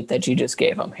Cousins hate that you just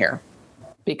gave him here.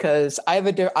 because I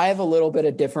have a little bit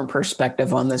of different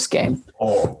perspective on this game.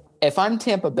 If I'm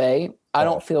Tampa Bay, I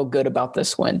don't feel good about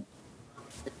this win.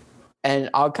 And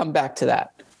I'll come back to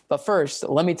that. But first,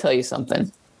 let me tell you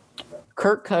something.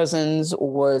 Kirk Cousins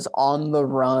was on the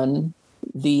run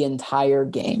the entire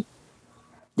game.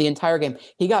 The entire game.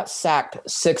 He got sacked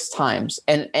 6 times.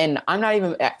 And I'm not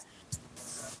even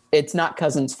 – it's not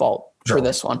Cousins' fault for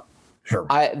this one. Sure.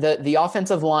 The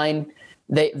offensive line,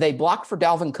 they blocked for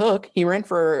Dalvin Cook. He ran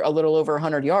for a little over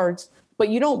 100 yards. But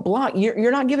you don't block.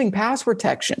 You're not giving pass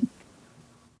protection.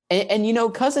 And you know,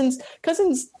 Cousins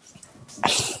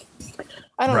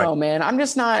I don't know, man. I'm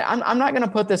not going to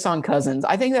put this on Cousins.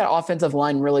 I think that offensive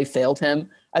line really failed him.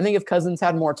 I think if Cousins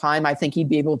had more time, I think he'd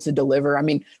be able to deliver. I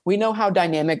mean, we know how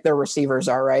dynamic their receivers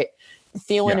are, right?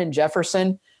 Thielen and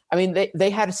Jefferson. I mean, they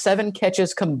had 7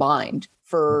 catches combined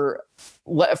for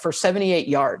 78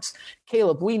 yards.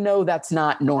 Caleb, we know that's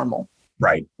not normal.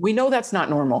 Right. We know that's not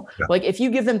normal. Yeah. Like, if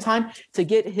you give them time to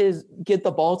get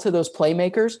the ball to those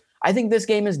playmakers, I think this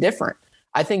game is different.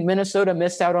 I think Minnesota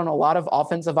missed out on a lot of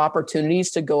offensive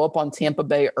opportunities to go up on Tampa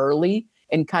Bay early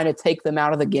and kind of take them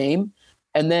out of the game.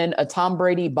 And then a Tom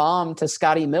Brady bomb to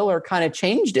Scotty Miller kind of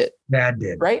changed it. That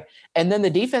did. Right. And then the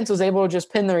defense was able to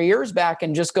just pin their ears back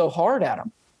and just go hard at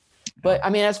them. But I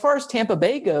mean, as far as Tampa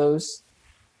Bay goes,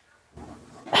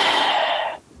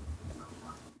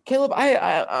 Caleb,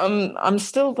 I'm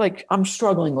still I'm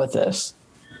struggling with this.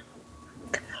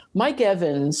 Mike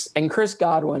Evans and Chris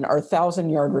Godwin are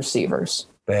 1,000-yard receivers.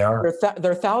 They are.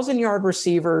 They're 1,000-yard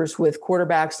receivers with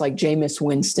quarterbacks like Jameis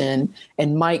Winston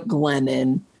and Mike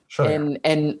Glennon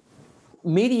and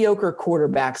mediocre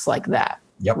quarterbacks like that.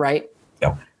 Yep. Right?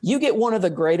 Yep. You get one of the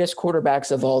greatest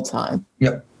quarterbacks of all time.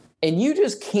 Yep. And you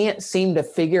just can't seem to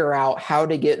figure out how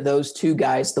to get those 2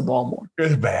 guys the ball more.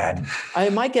 It's bad.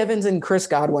 Mike Evans and Chris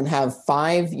Godwin have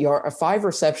 5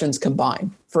 receptions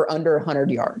combined for under 100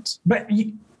 yards. But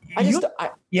I agree.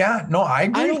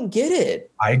 I don't get it.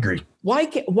 I agree.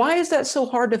 Why is that so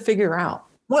hard to figure out?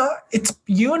 Well, it's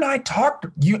you and I talked.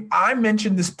 I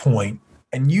mentioned this point,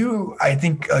 and you, I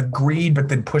think, agreed, but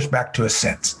then pushed back to a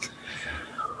sense.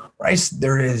 Right?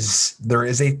 There is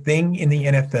a thing in the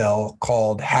NFL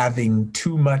called having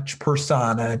too much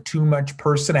persona, too much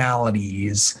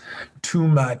personalities, too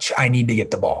much. I need to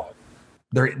get the ball.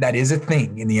 That is a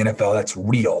thing in the NFL that's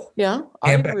real. Yeah,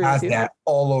 Tampa has that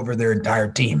all over their entire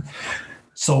team.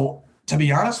 So, to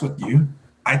be honest with you,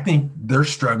 I think they're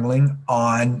struggling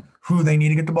on who they need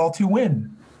to get the ball to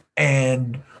win,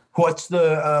 and what's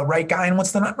the right guy and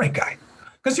what's the not right guy.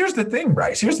 Because here's the thing,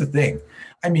 Bryce. Here's the thing.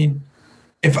 I mean,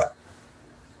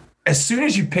 as soon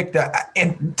as you pick that,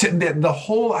 and the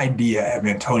whole idea of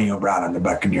Antonio Brown on the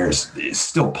Buccaneers is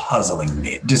still puzzling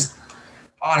me. Just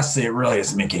honestly, it really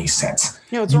doesn't make any sense.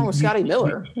 What's wrong with Scotty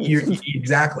Miller?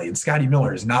 Exactly. And Scotty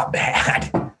Miller is not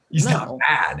bad. He's not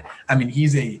bad. I mean,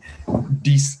 he's a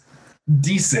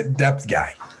decent depth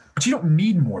guy, but you don't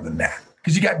need more than that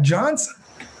because you got Johnson,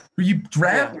 who you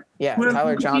draft.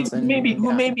 Tyler Johnson.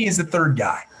 Who maybe is the 3rd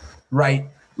guy, right?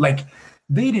 Like,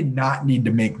 they did not need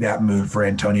to make that move for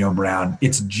Antonio Brown.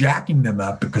 It's jacking them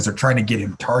up because they're trying to get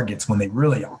him targets when they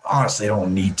really, honestly,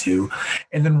 don't need to.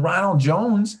 And then Ronald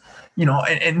Jones,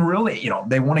 and really,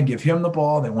 they want to give him the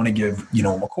ball. They want to give,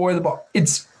 McCoy the ball.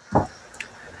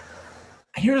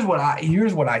 Here's what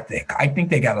I think. I think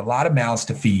they got a lot of mouths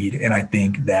to feed, and I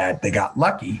think that they got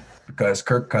lucky because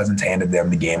Kirk Cousins handed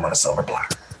them the game on a silver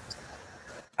platter.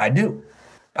 I do.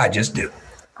 I just do.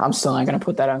 I'm still not going to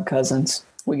put that on Cousins.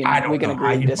 We can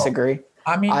agree to disagree.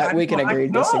 I mean, we can agree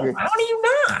to disagree. How do you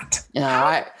not?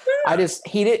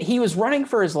 He was running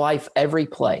for his life every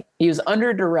play. He was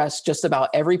under duress just about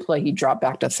every play he dropped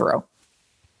back to throw.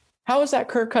 How is that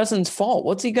Kirk Cousins' fault?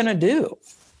 What's he going to do?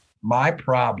 My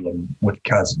problem with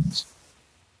Cousins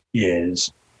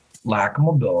is lack of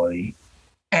mobility,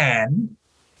 and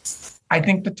I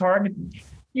think the target.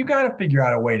 You got to figure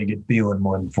out a way to get Thielen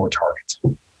more than 4 targets.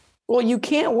 Well, you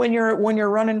can't when you're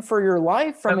running for your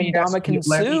life from Ndamukong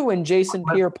Suh and Jason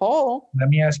Pierre-Paul. Let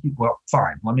me ask you. Well,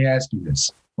 fine. Let me ask you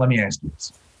this.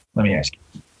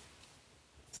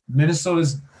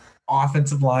 Minnesota's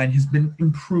offensive line has been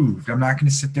improved. I'm not going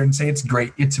to sit there and say it's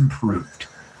great. It's improved.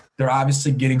 They're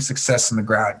obviously getting success in the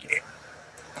ground game.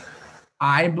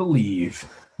 I believe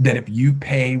that if you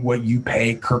pay what you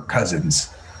pay Kirk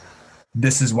Cousins,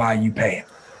 this is why you pay him.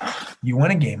 You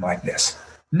win a game like this.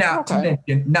 Not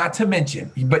to mention,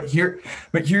 but here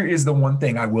is the one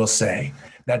thing I will say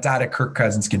that's out of Kirk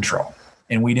Cousins' control.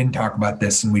 And we didn't talk about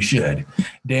this, and we should.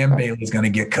 Dan Bailey's going to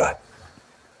get cut.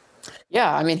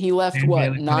 Yeah, I mean, he left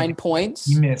 9 points.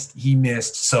 He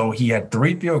missed. So he had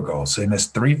 3 field goals. So he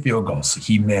missed 3 field goals. So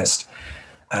he missed.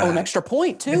 An extra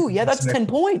point too. Yeah, that's 10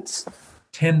 points.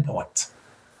 10 points.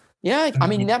 Yeah, I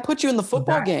mean that puts you in the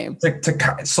football game.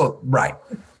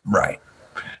 Right.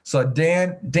 So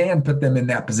Dan put them in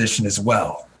that position as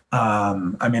well.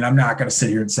 I mean, I'm not going to sit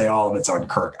here and say all of it's on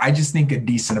Kirk. I just think a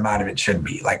decent amount of it should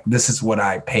be. Like, this is what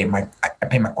I pay my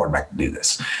quarterback to do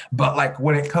this. But like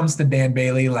when it comes to Dan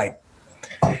Bailey, like,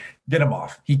 get him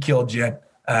off. He killed you.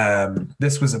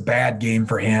 This was a bad game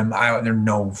for him. There's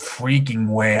no freaking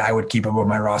way I would keep him on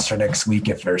my roster next week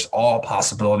if there's all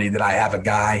possibility that I have a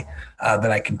guy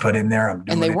that I can put in there.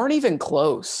 And they weren't even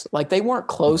close. Like, they weren't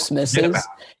close misses.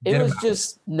 It was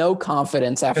just no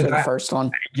confidence after the first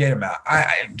one. Get him out.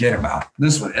 Get him out.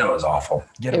 It was awful.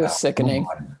 It was sickening.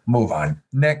 Move on.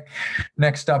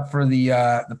 Next up for the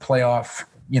playoff,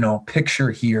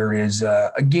 picture here is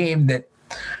a game that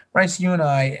Bryce, you and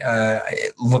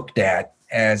I looked at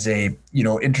as a,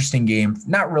 interesting game,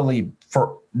 not really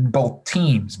for both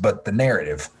teams, but the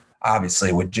narrative,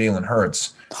 obviously, with Jalen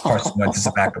Hurts. Carson Wentz is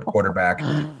a backup quarterback.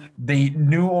 The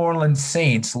New Orleans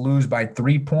Saints lose by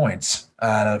 3 points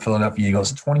to the Philadelphia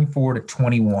Eagles,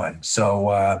 24-21.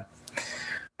 So,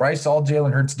 Bryce, all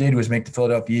Jalen Hurts did was make the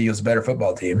Philadelphia Eagles a better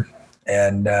football team,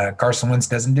 and Carson Wentz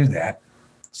doesn't do that.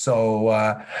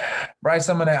 So, Bryce,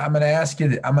 I'm gonna ask you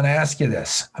this.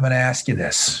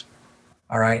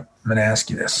 All right, I'm gonna ask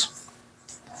you this.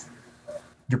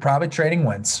 You're probably trading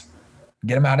Wentz.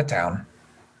 Get him out of town.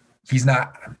 He's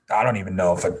not. I don't even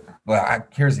know if.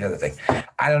 Here's the other thing.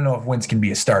 I don't know if Wentz can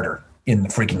be a starter in the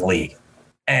freaking league.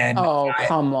 And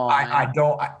come on. I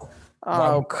don't.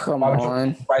 Come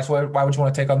on. Bryce, why would you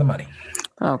want to take on the money?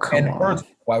 Oh, come on. Hurts,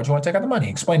 why would you want to take on the money?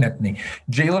 Explain that to me.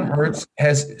 Jalen Hurts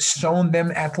has shown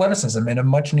them athleticism in a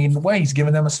much needed way. He's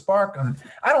given them a spark.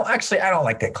 I don't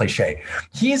like that cliche.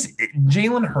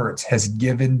 Jalen Hurts has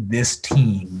given this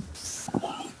team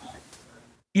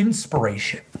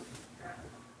inspiration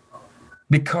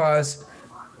because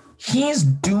he's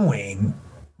doing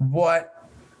what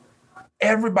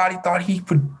everybody thought he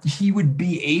would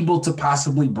be able to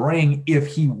possibly bring if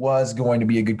he was going to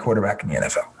be a good quarterback in the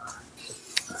NFL.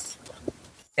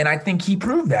 And I think he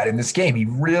proved that in this game. He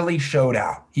really showed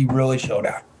out.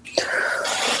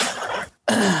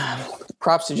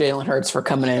 Props to Jalen Hurts for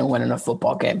coming in and winning a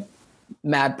football game.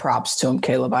 Mad props to him,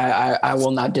 Caleb. I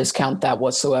will not discount that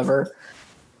whatsoever.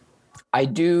 I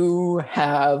do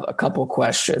have a couple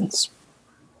questions.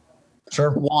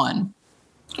 Sure. One,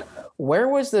 where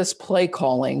was this play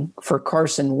calling for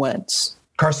Carson Wentz?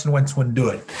 Carson Wentz wouldn't do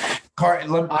it.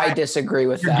 I disagree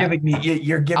with that.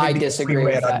 You're giving me disagree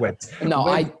with that. Wentz. No,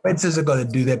 Wentz isn't going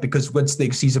to do that because Wentz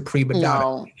thinks he's a prima donna.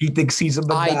 No, he thinks he's a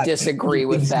Madonna. I disagree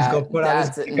with that.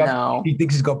 He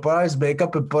thinks he's going to put on his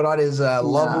makeup and put on his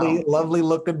lovely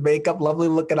looking makeup, lovely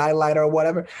looking eyeliner or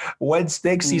whatever. Wentz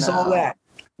thinks he's all that.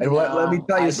 And let me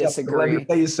tell you something.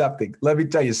 Let me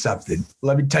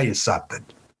tell you something.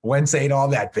 Wentz ain't all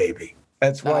that, baby.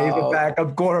 That's why he's a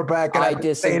backup quarterback. And I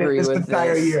disagree with this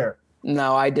entire year.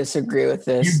 No, I disagree with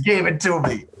this. You gave it to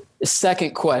me.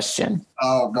 Second question.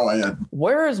 Oh, go ahead.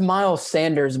 Where has Miles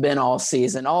Sanders been all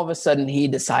season? All of a sudden, he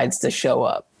decides to show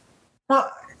up.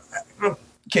 Well,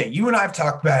 okay, you and I have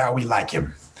talked about how we like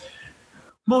him.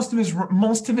 Most of his.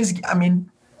 I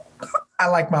mean, I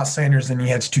like Miles Sanders, and he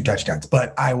has 2 touchdowns,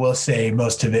 but I will say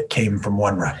most of it came from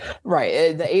one run.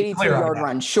 Right, the 82-yard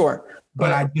run, sure.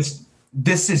 But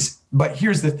But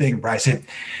here's the thing, Bryce.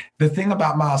 The thing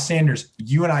about Miles Sanders,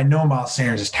 you and I know Miles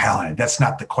Sanders is talented. That's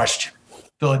not the question.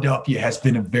 Philadelphia has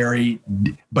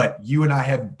been but you and I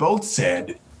have both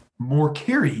said more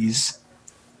carries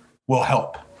will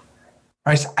help.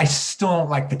 Bryce, I still don't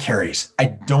like the carries. I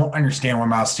don't understand why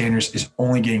Miles Sanders is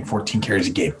only getting 14 carries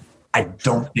a game. I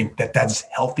don't think that's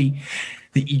healthy.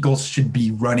 The Eagles should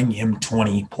be running him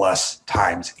 20 plus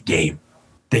times a game.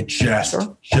 They just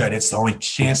should. It's the only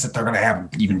chance that they're going to have him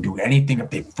even do anything if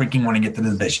they freaking want to get to the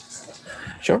division.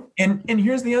 Sure. And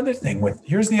here's the other thing,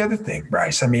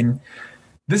 Bryce. I mean,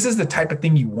 this is the type of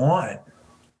thing you want,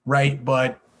 right?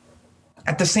 But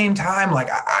at the same time, like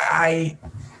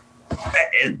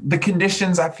the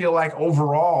conditions, I feel like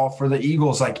overall for the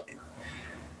Eagles, like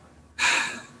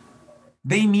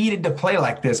they needed to play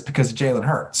like this because of Jalen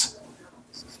Hurts.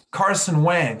 Carson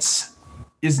Wentz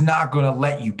is not going to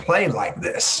let you play like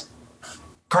this.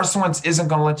 Carson Wentz isn't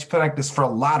going to let you play like this for a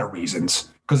lot of reasons,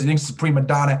 because he thinks he's a prima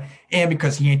donna and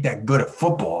because he ain't that good at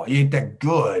football. He ain't that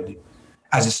good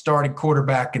as a starting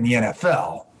quarterback in the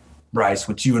NFL, Bryce,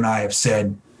 which you and I have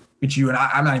said,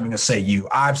 I'm not even going to say you,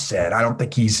 I've said, I don't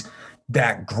think he's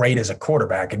that great as a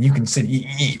quarterback. And you can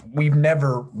say we've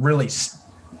never really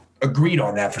agreed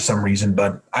on that for some reason,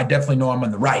 but I definitely know I'm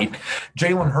on the right.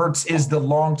 Jalen Hurts is the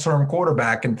long-term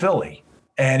quarterback in Philly.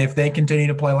 And if they continue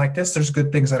to play like this, there's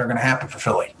good things that are going to happen for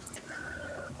Philly.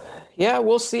 Yeah,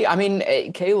 we'll see. I mean,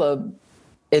 Caleb,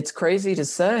 it's crazy to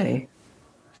say.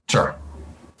 Sure.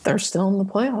 They're still in the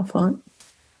playoff hunt.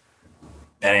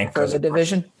 It ain't for the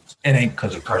division. It ain't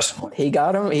because of Carson Wentz. He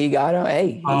got him. Hey,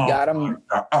 got him.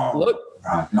 Look.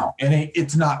 No, it ain't.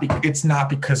 It's not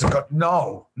because of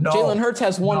no. Jalen Hurts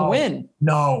has one win.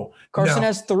 No. Carson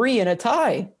has 3 and a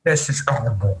tie. This is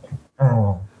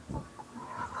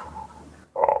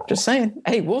Just saying.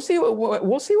 Hey, we'll see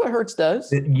what Hurts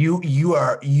does. You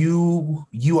are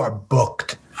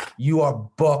booked. You are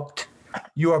booked.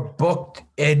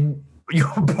 And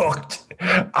you're booked.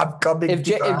 I'm coming. If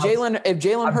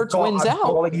Jalen Hurts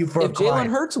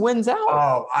wins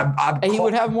out, he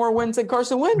would have more wins than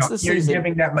Carson Wentz this season. You're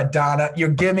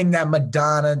giving that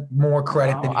Madonna more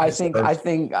credit than I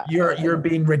think you're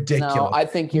being ridiculous. No, I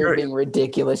think you're being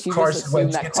ridiculous. You Carson just assume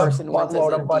Wentz that Carson Wentz is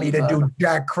a money to do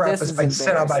jack crap as I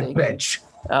sit on my bench.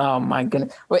 Oh my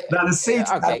goodness! Wait, now the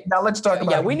Saints. Okay. Now let's talk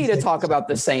about. Yeah, we need to talk about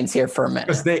the Saints here for a minute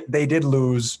because they did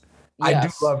lose. Yes. I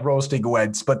do love roasting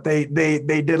Wentz, but they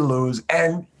did lose.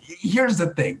 And here's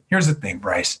the thing,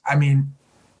 Bryce. I mean,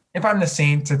 if I'm the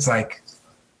Saints, it's like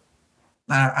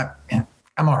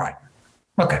I'm all right.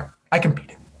 Okay, I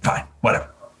competed. Fine, whatever.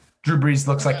 Drew Brees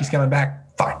looks like he's coming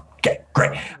back. Fine. Okay,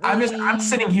 great. I'm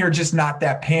sitting here just not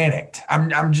that panicked. I'm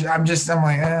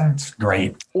like, it's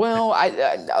great. Well,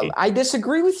 I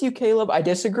disagree with you, Caleb. I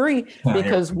disagree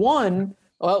because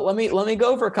let me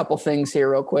go over a couple things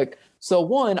here real quick. So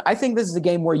one, I think this is a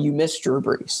game where you miss Drew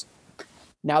Brees.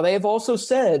 Now they have also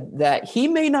said that he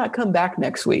may not come back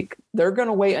next week. They're going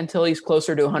to wait until he's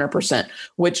closer to 100%,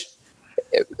 which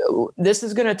this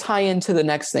is going to tie into the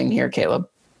next thing here, Caleb.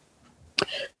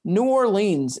 New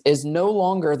Orleans is no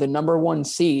longer the number 1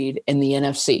 seed in the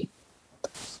NFC.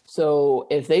 So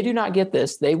if they do not get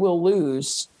this, they will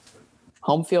lose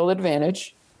home field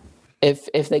advantage if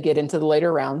they get into the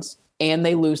later rounds, and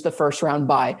they lose the first round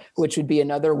bye, which would be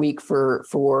another week for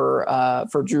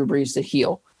Drew Brees to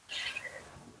heal.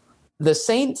 The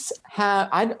Saints have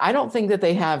I don't think that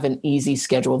they have an easy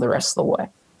schedule the rest of the way.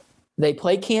 They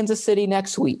play Kansas City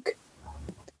next week.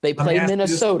 They play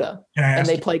Minnesota, and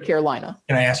they play Carolina.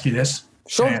 Can I ask you this?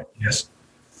 Sure. Yes.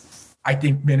 I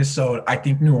think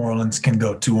New Orleans can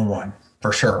go 2-1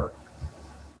 for sure.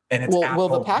 And it's will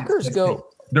the Packers go?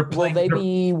 Will they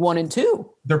be 1-2?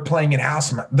 They're playing in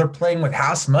house. They're playing with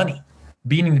house money.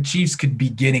 Beating the Chiefs could be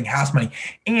getting house money.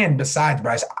 And besides,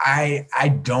 Bryce,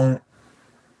 I don't.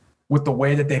 With the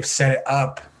way that they've set it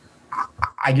up,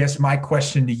 I guess my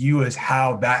question to you is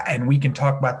how that, and we can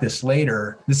talk about this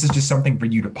later. This is just something for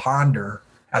you to ponder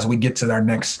as we get to our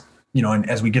next, and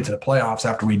as we get to the playoffs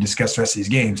after we discuss the rest of these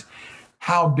games.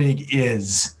 How big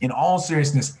is, in all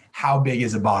seriousness, how big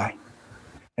is a bye?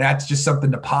 And that's just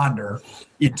something to ponder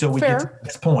until we get to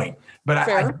this point. But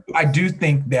I do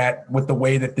think that with the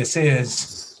way that this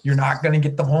is, you're not going to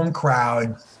get the home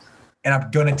crowd, and I'm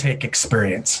going to take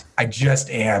experience. I just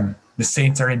am. The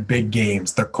Saints are in big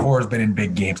games. Their core has been in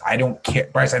big games. I don't care,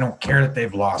 Bryce. I don't care that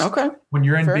they've lost. Okay. When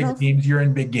you're in big games, you're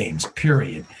in big games,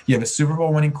 period. You have a Super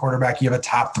Bowl winning quarterback. You have a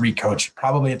top 3 coach,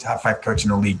 probably a top 5 coach in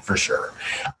the league for sure.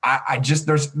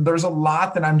 There's a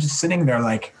lot that I'm just sitting there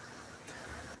like,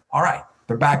 all right,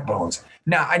 they're backbones.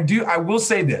 Now, I will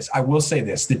say this.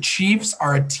 The Chiefs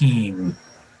are a team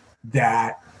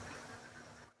that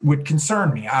would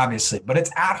concern me, obviously, but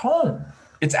it's at home.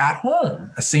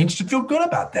 The Saints should feel good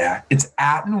about that. It's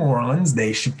at New Orleans.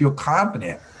 They should feel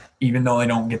confident, even though they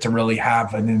don't get to really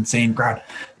have an insane crowd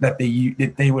that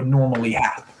they would normally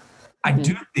have. I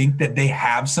do think that they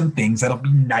have some things that'll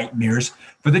be nightmares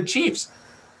for the Chiefs.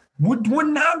 Would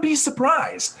not be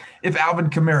surprised if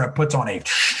Alvin Kamara puts on a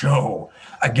show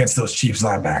against those Chiefs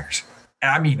linebackers.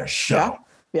 And I mean a show.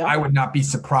 Yeah. I would not be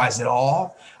surprised at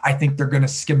all. I think they're going to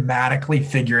schematically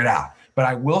figure it out. But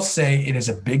I will say it is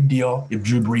a big deal if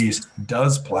Drew Brees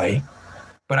does play.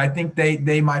 But I think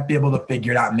they might be able to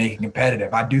figure it out and make it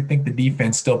competitive. I do think the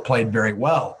defense still played very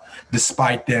well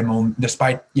despite the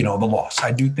loss.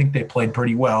 I do think they played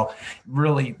pretty well.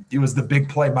 Really, it was the big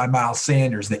play by Miles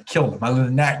Sanders that killed him. Other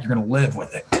than that, you're going to live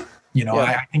with it.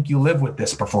 I think you live with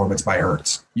this performance by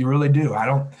Hurts. You really do.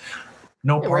 Ran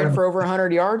for over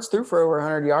 100 yards, threw for over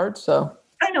 100 yards. So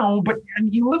I know, but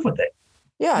you live with it.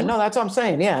 Yeah, no, that's what I'm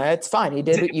saying. Yeah, it's fine. You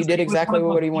did exactly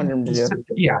what he wanted him to do.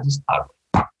 Yeah, just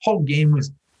ugly. Whole game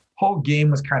was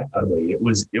kind of ugly. It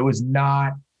was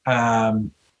not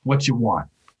what you want.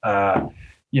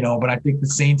 But I think the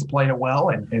Saints played it well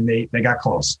and they got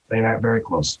close. They got very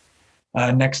close.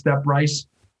 Next up, Bryce,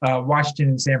 Washington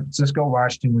and San Francisco.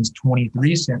 Washington wins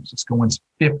 23. San Francisco wins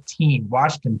 15.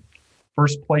 Washington,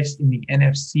 first place in the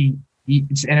NFC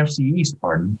It's NFC East,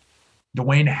 pardon.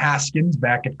 Dwayne Haskins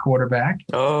back at quarterback.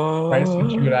 Oh, Right,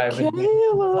 which you and I have been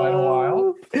for quite a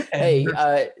while. Hey,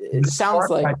 it the sounds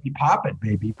like might be popping,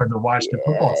 baby, for the Washington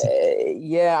football team.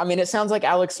 Yeah, I mean, it sounds like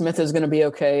Alex Smith is going to be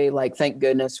okay. Like, thank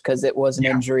goodness, because it was an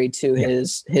injury to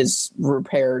his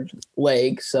repaired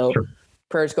leg. So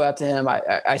prayers go out to him.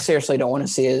 I seriously don't want to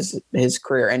see his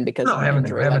career end because of an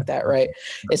injury like that, right?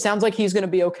 It sounds like he's going to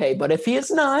be okay. But if he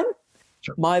is not,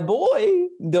 my boy,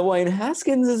 Dwayne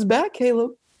Haskins is back,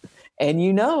 Caleb. And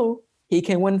he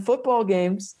can win football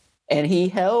games. And he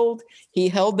held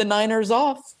the Niners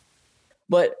off.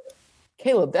 But,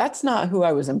 Caleb, that's not who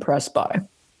I was impressed by.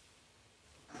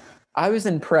 I was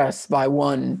impressed by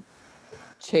one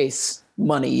Chase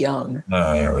Money Young.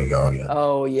 Oh, here we go again.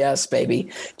 Oh, yes, baby.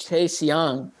 Chase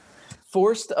Young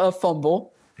forced a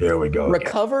fumble. Here we go.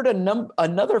 Recovered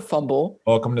another fumble.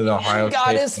 Welcome to the Ohio State.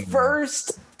 Got his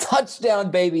first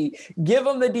touchdown, baby. Give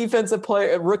him the defensive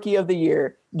player, rookie of the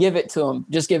year. Give it to him.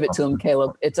 Just give it to him,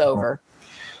 Caleb. It's over.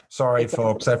 Sorry,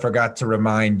 folks. I forgot to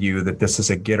remind you that this is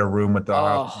a Get a Room with the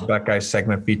Buckeyes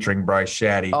segment featuring Bryce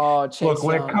Shadday. Oh, Chase Look,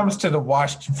 when Young. it comes to the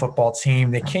Washington football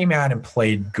team, they came out and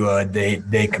played good.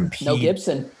 They compete. No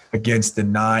Gibson. Against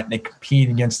the they compete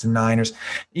against the Niners,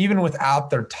 even without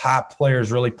their top players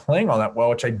really playing all that well,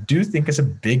 which I do think is a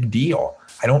big deal.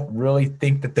 I don't really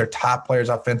think that their top players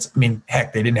offense. I mean,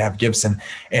 heck, they didn't have Gibson,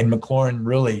 and McLaurin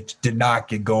really did not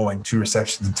get going. 2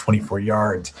 receptions and 24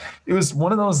 yards. It was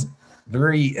one of those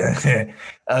very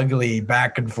ugly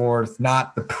back and forth,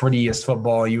 not the prettiest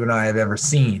football you and I have ever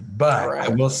seen. But I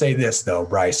will say this, though,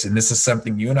 Bryce, and this is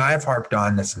something you and I have harped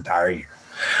on this entire year.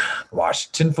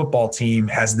 Washington football team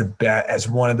has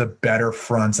one of the better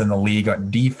fronts in the league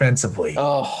defensively.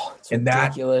 Oh, it's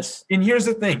ridiculous. And here's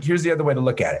the thing. Here's the other way to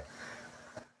look at it.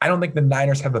 I don't think the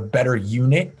Niners have a better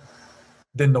unit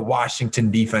than the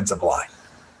Washington defensive line.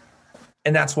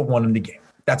 And that's what won them the game.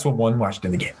 That's what won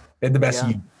Washington the game. They had the best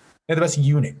unit. They had the best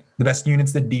unit. The best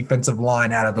unit's the defensive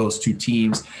line out of those two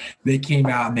teams. They came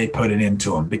out and they put it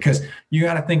into them because you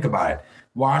got to think about it.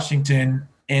 Washington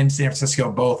and San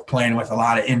Francisco both playing with a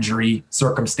lot of injury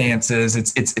circumstances.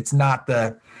 It's not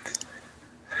the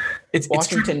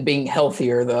Washington being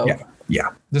healthier though. Yeah,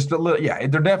 just a little. Yeah,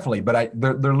 they're definitely, but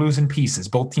they're losing pieces.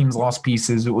 Both teams lost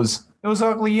pieces. It was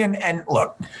ugly. And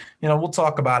look, we'll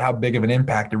talk about how big of an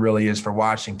impact it really is for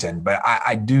Washington. But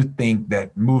I do think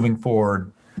that moving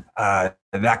forward,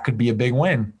 that could be a big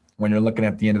win when you're looking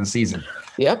at the end of the season.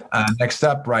 Yep. Next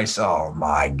up, Bryce. Oh,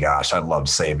 my gosh. I love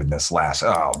saving this last.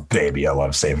 Oh, baby. I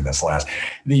love saving this last.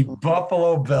 The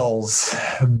Buffalo Bills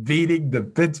beating the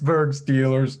Pittsburgh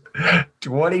Steelers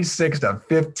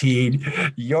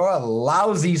 26-15. You're a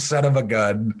lousy son of a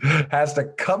gun. Has to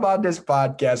come on this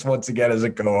podcast once again as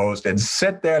a co-host and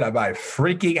sit there to my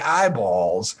freaking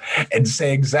eyeballs and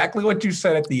say exactly what you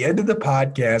said at the end of the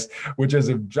podcast, which is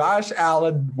if Josh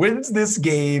Allen wins this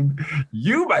game,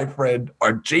 you, my friend,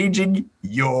 are changing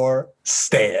your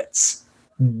stance.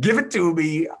 Give it to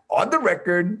me on the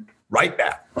record right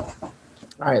now. All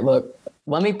right, look,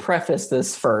 let me preface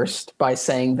this first by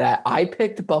saying that I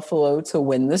picked Buffalo to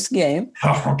win this game.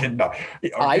 Oh, okay, no.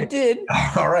 Okay. I did.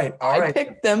 All right. I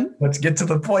picked them. Let's get to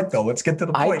the point, though.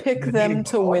 I picked them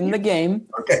to win the game.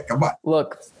 Okay, come on.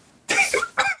 Look,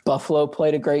 Buffalo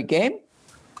played a great game.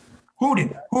 Who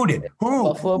did?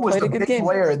 Buffalo was played the a good big game.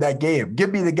 player in that game?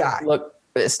 Give me the guy. Look,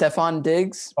 Stephon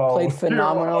Diggs played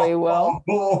phenomenally well.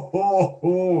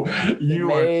 You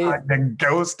are trying to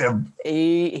ghost him.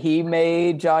 He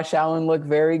made Josh Allen look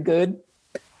very good.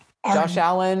 Josh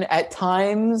Allen at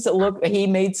times he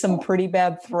made some pretty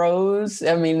bad throws.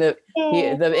 I mean,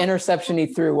 the interception he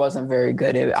threw wasn't very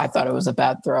good. I thought it was a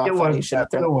bad throw. It was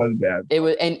bad. It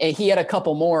was, and he had a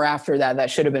couple more after that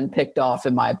should have been picked off,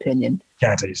 in my opinion.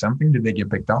 Can I tell you something? Did they get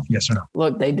picked off? Yes or no?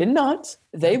 Look, they did not.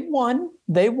 They won.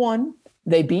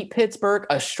 They beat Pittsburgh,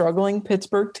 a struggling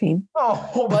Pittsburgh team.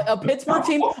 But a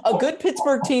good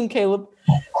Pittsburgh team, Caleb.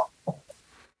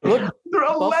 Look, they're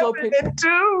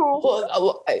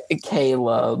 11-2.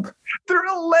 Caleb. They're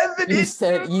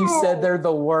 11-2. You said they're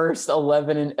the worst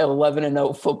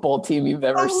 11-0 football team you've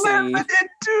ever seen.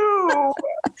 11-2.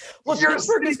 Look,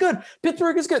 Pittsburgh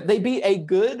is good. They beat a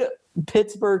good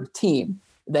Pittsburgh team.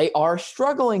 They are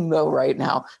struggling, though, right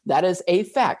now. That is a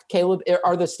fact. Caleb,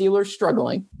 are the Steelers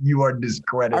struggling? You are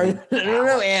discrediting.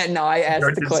 No, I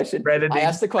asked the question. I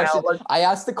asked the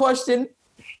question.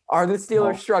 Are the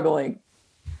Steelers struggling?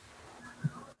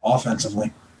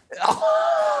 Offensively.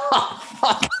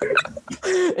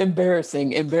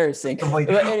 Embarrassing.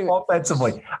 Anyway,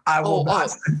 offensively. I will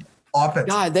not. Offense.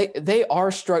 God, they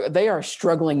are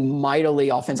struggling mightily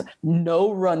offensively.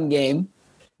 No run game.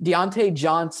 Deontay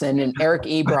Johnson and Eric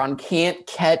Ebron can't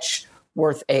catch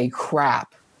worth a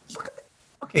crap.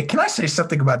 Okay, can I say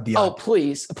something about Deontay? Oh,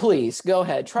 please go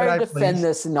ahead. Try to defend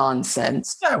this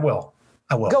nonsense. Yeah, I will.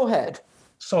 Go ahead.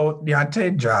 So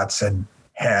Deontay Johnson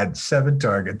had 7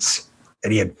 targets,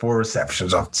 and he had 4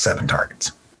 receptions off 7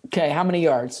 targets. Okay, how many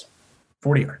yards?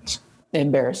 40 yards.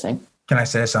 Embarrassing. Can I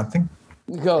say something?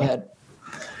 Go ahead.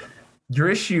 Your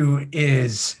issue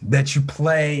is that you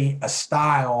play a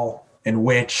style in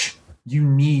which you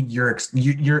need your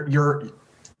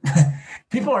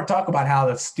people are talking about how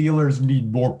the Steelers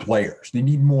need more players. They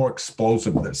need more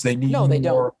explosiveness. They need they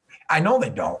don't. I know they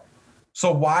don't.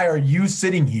 So why are you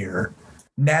sitting here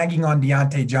nagging on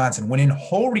Deontay Johnson when in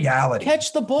whole reality,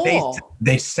 catch the ball?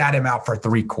 They sat him out for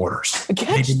 3 quarters.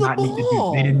 Catch the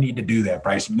ball. They didn't need to do that,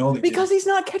 Bryce. You know because he's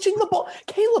not catching the ball.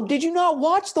 Caleb, did you not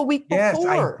watch the week before? Yes,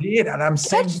 I did, and I'm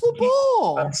saying catch the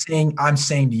ball. I'm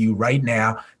saying to you right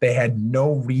now, they had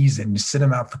no reason to sit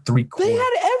him out for 3 quarters. They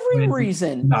had every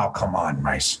reason. No, come on,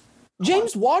 Bryce.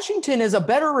 James Washington is a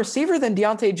better receiver than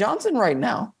Deontay Johnson right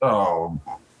now. Oh,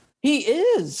 he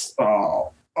is.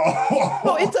 Oh.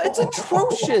 No, it's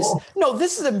atrocious. No,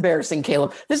 this is embarrassing,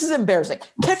 Caleb. This is embarrassing.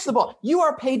 Catch the ball. You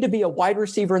are paid to be a wide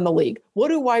receiver in the league. What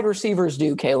do wide receivers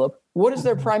do, Caleb? What is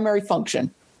their primary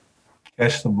function?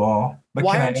 Catch the ball. But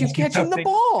why aren't you catching the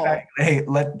ball?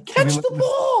 Catch the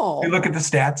ball. Look at the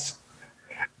stats.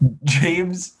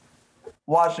 James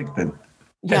Washington.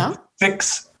 Yeah.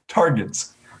 6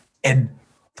 targets and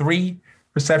 3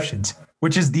 receptions,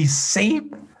 which is the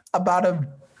same amount of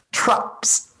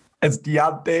drops as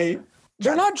Deontay.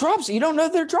 They're not drops. You don't know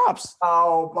they're drops.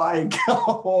 Oh, my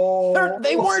God.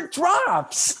 They weren't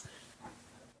drops.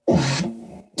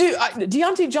 Dude,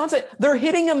 Deontay Johnson, they're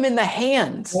hitting him in the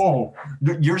hands. Whoa.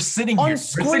 You're sitting here. On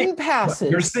screen passes.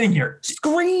 You're sitting here.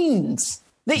 Screens.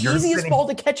 The easiest ball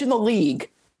to catch in the league.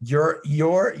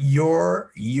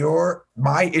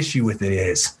 My issue with it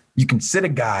is you can sit a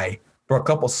guy for a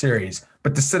couple series,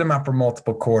 but to sit him out for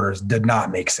multiple quarters did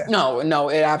not make sense. No,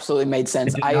 it absolutely made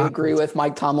sense. I agree with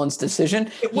Mike Tomlin's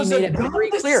decision. He made it very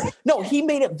clear. No, he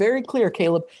made it very clear,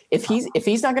 Caleb. If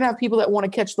he's not going to have people that want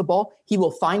to catch the ball, he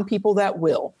will find people that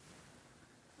will.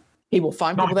 He will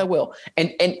find people that will.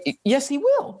 And yes, he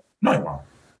will. No, he won't.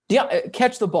 Yeah,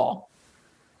 catch the ball.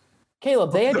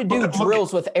 Caleb, they had to do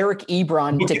drills with Eric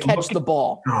Ebron to catch the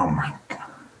ball. Oh my God.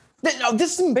 No,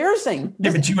 this is embarrassing.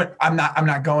 Yeah, but I'm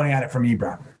not going at it from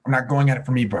Ebron. I'm not going at it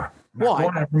from Ebron. Why?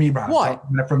 Going at it from Ebron. Why? I'm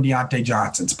talking from Deontay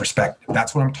Johnson's perspective.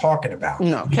 That's what I'm talking about.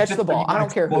 No, catch the ball. I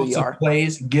don't care who you are.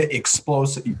 Plays get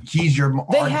explosive. He's your.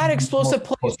 They had explosive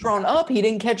plays thrown up. He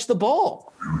didn't catch the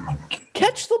ball.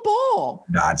 Catch the ball.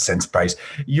 Nonsense, Bryce.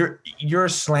 Your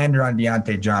slander on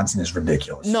Deontay Johnson is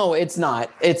ridiculous. No, it's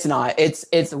not. It's not.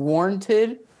 It's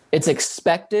warranted. It's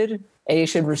expected. And he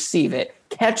should receive it.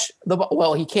 Catch the ball.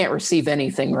 Well, he can't receive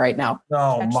anything right now.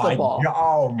 Catch the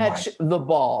ball. Catch the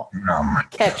ball.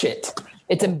 Catch it.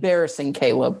 It's embarrassing,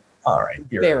 Caleb. All right.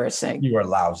 Embarrassing. You are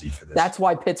lousy for this. That's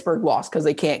why Pittsburgh lost, because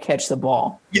they can't catch the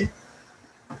ball. Yeah.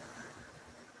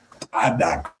 I'm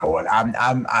not going.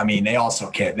 I mean, they also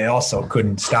can't. They also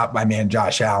couldn't stop my man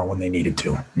Josh Allen when they needed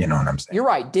to. You know what I'm saying? You're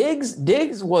right.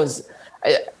 Diggs was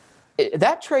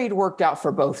that trade worked out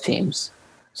for both teams.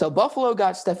 So Buffalo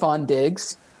got Stephon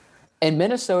Diggs, and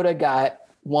Minnesota got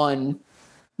the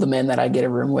man that I get a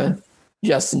room with,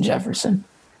 Justin Jefferson.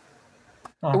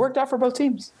 It worked out for both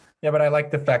teams. Yeah, but I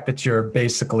like the fact that you're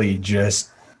basically just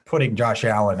putting Josh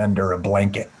Allen under a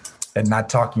blanket and not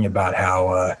talking about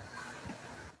how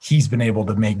he's been able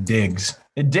to make Diggs.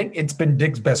 It's been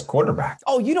Diggs' best quarterback.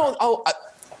 Oh, you don't.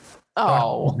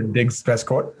 It's been Diggs' best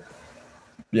quarterback.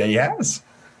 Yeah, he has.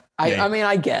 I mean,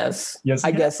 I guess. Yes,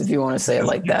 I guess if you want to say it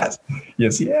like that.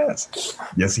 Yes, he has.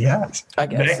 Yes, he has. I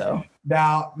guess so.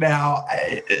 Now,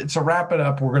 to wrap it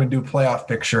up, we're going to do playoff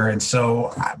picture. And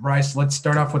so, Bryce, let's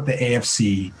start off with the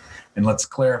AFC and let's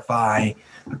clarify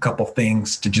a couple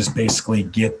things to just basically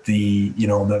get the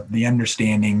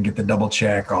understanding, get the double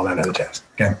check, all that other test.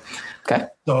 Okay.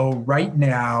 So right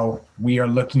now we are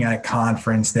looking at a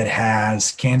conference that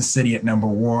has Kansas City at number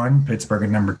 1, Pittsburgh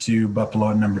at number 2, Buffalo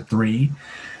at number 3,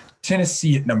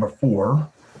 Tennessee at number 4,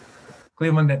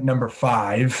 Cleveland at number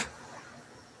 5,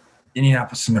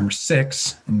 Indianapolis at number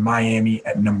 6, and Miami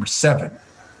at number 7.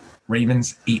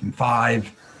 Ravens 8-5,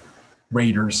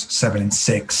 Raiders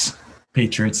 7-6,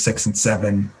 Patriots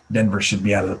 6-7. Denver should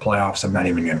be out of the playoffs. I'm not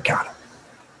even going to count them.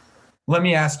 Let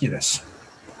me ask you this.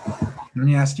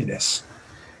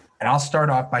 And I'll start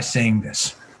off by saying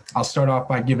this. I'll start off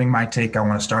by giving my take. I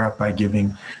want to start off by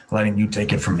letting you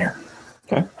take it from here.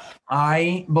 Okay.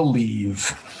 I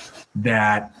believe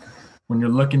that when you're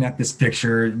looking at this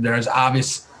picture, there's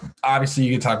obviously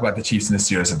you can talk about the Chiefs and the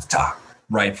Steelers at the top,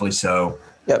 rightfully so.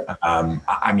 Yep.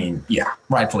 I mean, yeah,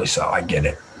 rightfully so. I get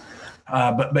it.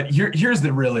 But here's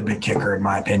the really big kicker, in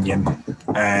my opinion.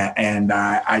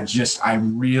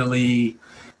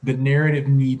 The narrative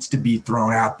needs to be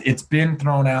thrown out. It's been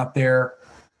thrown out there,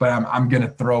 but I'm going to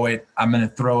throw it. I'm going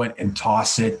to throw it and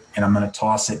toss it, and I'm going to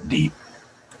toss it deep.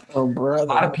 Oh, brother. A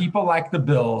lot of people like the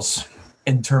Bills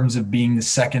in terms of being the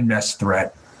second best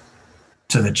threat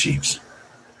to the Chiefs.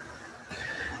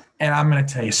 And I'm going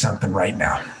to tell you something right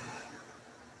now.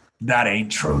 That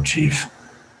ain't true, Chief.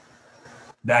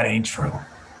 That ain't true.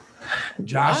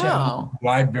 Josh Allen, who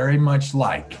I very much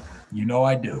like. You know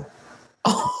I do.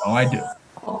 I do.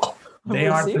 They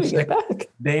aren't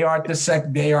the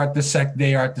second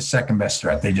best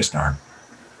threat. They just aren't.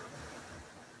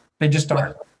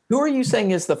 Who are you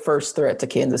saying is the first threat to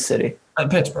Kansas City?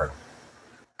 Pittsburgh.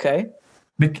 Okay.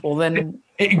 Well, then.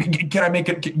 Can I make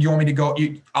it? You want me to go?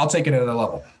 I'll take it another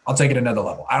level. I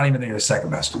don't even think they're the second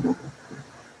best.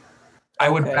 I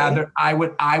would rather. I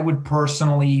would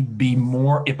personally be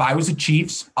more. If I was a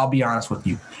Chiefs, I'll be honest with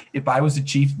you. If I was a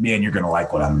Chief, man, you're gonna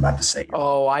like what I'm about to say.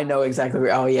 Oh, I know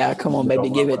exactly. Oh yeah, come on, baby,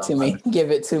 give it to me.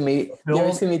 Give it to me. Give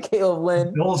it to me, Caleb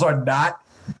Lynn. Bills are not.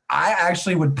 I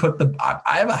actually would put the.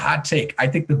 I have a hot take. I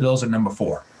think the Bills are number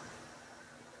 4.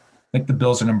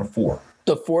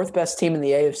 The 4th best team in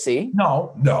the AFC?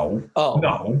 No. No.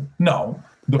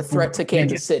 The threat to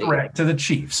Kansas City. Threat to the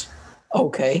Chiefs.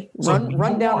 Okay.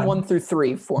 Run down 1 through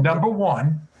 3 for me. Number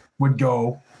 1 would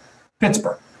go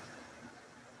Pittsburgh.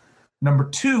 Number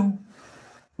 2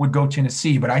 would go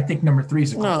Tennessee, but I think number 3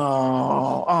 is a Colts.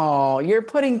 Oh, you're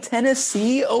putting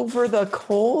Tennessee over the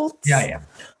Colts? Yeah, I am.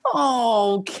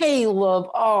 Oh, Caleb.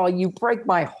 Oh, you break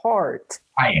my heart.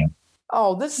 I am.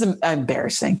 Oh, this is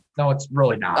embarrassing. No, it's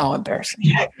really not. Oh, embarrassing.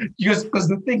 Yeah, because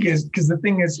the thing is,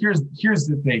 here's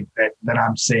the thing that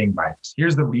I'm saying by this.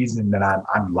 Here's the reason that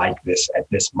I'm like this at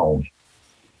this moment.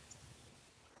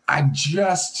 I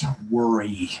just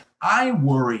worry. I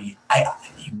like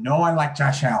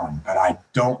Josh Allen, but I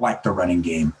don't like the running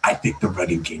game. I think the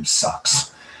running game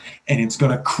sucks. And it's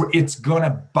gonna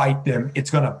bite them. It's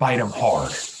gonna bite them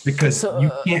hard because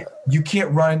you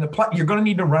can't run in the play. You're gonna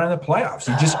need to run in the playoffs.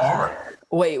 You just are.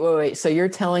 Wait. So you're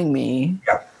telling me?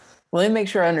 Yep. Let me make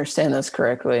sure I understand this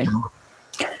correctly.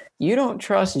 You don't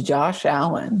trust Josh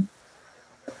Allen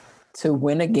to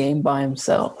win a game by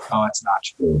himself? Oh, it's not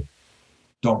true.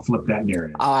 Don't flip that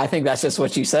narrative. I think that's just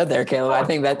what you said there, Caleb. I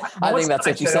think that's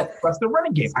what you said. Trust the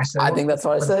running game. I think that's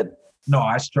what I said. No,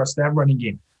 I trust that running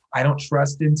game. I don't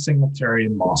trust in Singletary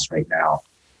and Moss right now.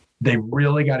 They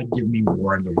really got to give me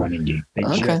more in the running game. They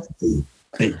just do.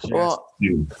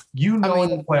 Do. You know,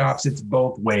 in the playoffs, it's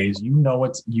both ways. You know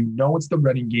it's the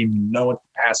running game. You know it's the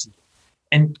passing.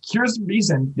 And here's the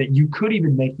reason that you could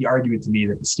even make the argument to me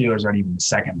that the Steelers aren't even the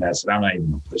second best, and I'm not even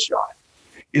going to push you on it,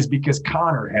 is because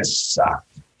Connor has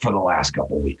sucked for the last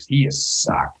couple of weeks. He has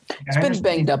sucked. He's been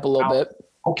banged up a little bit.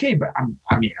 Okay, but I'm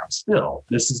still,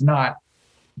 this is not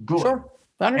good. Sure.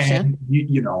 I understand.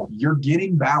 And you're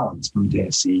getting balance from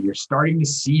Tennessee. You're starting to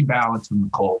see balance from the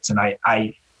Colts. And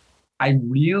I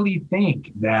really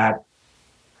think that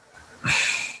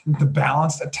the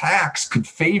balanced attacks could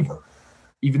favor,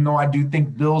 even though I do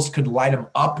think Bills could light them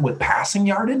up with passing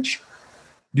yardage.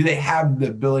 Do they have the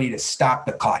ability to stop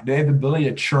the clock? Do they have the ability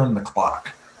to churn the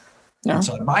clock? No. And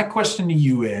so my question to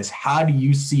you is, how do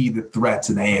you see the threats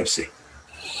in the AFC?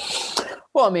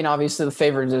 Well, I mean, obviously the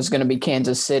favorite is going to be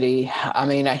Kansas City. I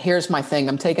mean, here's my thing.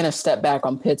 I'm taking a step back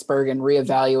on Pittsburgh and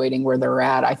reevaluating where they're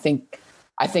at. I think,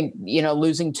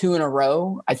 losing 2 in a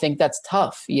row, I think that's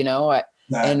tough,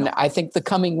 and I think the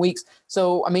coming weeks.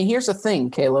 So, I mean, here's the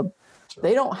thing, Caleb.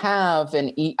 They don't have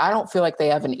I don't feel like they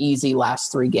have an easy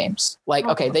last 3 games. Like,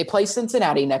 okay, they play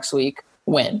Cincinnati next week,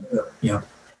 win. Yeah.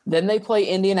 Then they play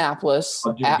Indianapolis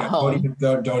at home.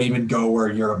 Don't even go where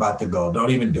you're about to go.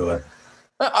 Don't even do it.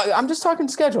 I'm just talking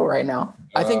schedule right now.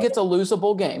 I think it's a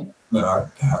losable game.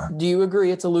 Do you agree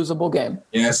it's a losable game?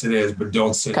 Yes, it is, but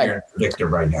don't sit here and predict it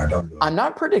right now. Don't do it. I'm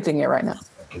not predicting it right now.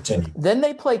 Continue. Then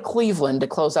they play Cleveland to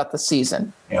close out the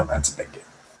season. Yeah, that's a big game.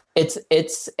 It's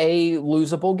a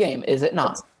losable game, is it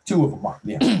not? 2 of them are,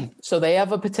 yeah. So they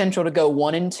have a potential to go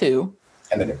 1-2.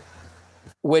 And they do.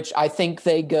 Which I think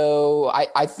they go.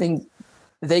 I think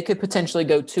they could potentially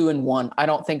go 2-1. I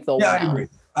don't think they'll win. I agree.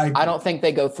 I don't think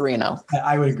they go 3-0.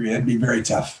 I would agree. It'd be very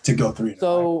tough to go 3-0.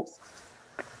 So,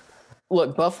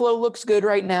 look, Buffalo looks good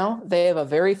right now. They have a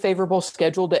very favorable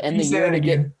schedule to end the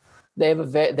year.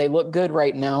 They look good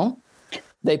right now.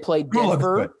 They play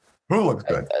Denver. Who looks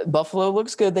good? Buffalo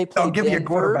looks good. They played give me a Denver,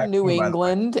 quarterback, New by the way.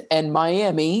 England, and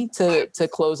Miami to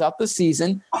close out the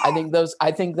season. I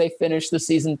think they finished the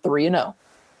season 3-0.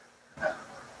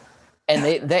 And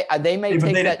they may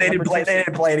take that. They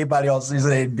didn't play anybody else season.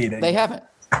 They didn't beat anybody. They haven't.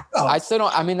 Oh. I still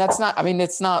don't. I mean,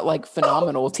 it's not like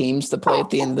phenomenal teams to play at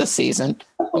the end of the season.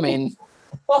 I mean,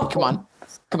 come on,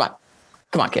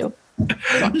 Caleb.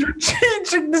 You're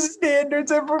changing the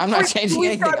standards every I'm not changing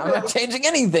anything. I'm not changing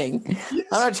anything. Yes.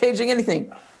 I'm not changing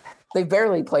anything. They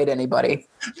barely played anybody.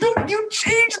 You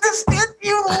changed the standard.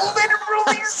 You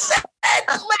literally said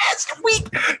last week.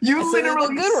 You They look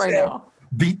literally good right said, now.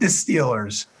 beat the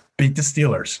Steelers. Beat the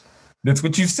Steelers. That's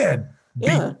what you said.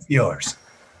 Yeah. Beat the Steelers.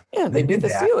 Yeah, they beat the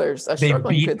did that. Steelers. A They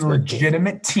struggling beat Pittsburgh team.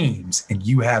 legitimate teams, and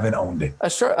you haven't owned it. A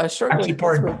struggling Actually,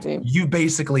 Pittsburgh team. you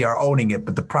basically are owning it,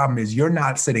 but the problem is you're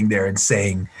not sitting there and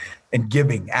saying and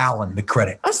giving Allen the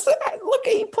credit. Look,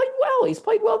 he played well. He's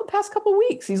played well the past couple of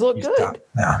weeks. He's looked good. Oh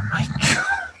my God.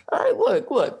 All right,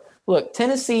 look.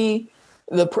 Tennessee,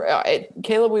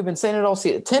 Caleb, we've been saying it all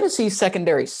season. Tennessee's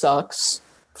secondary sucks,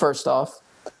 first off.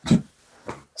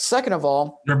 Second of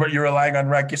all, But you're relying on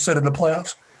Rackett in the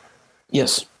playoffs?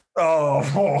 yes, Oh.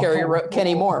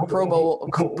 Kenny Moore, Pro Bowl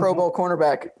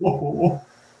cornerback.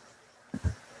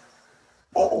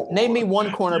 Name me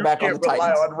one cornerback on the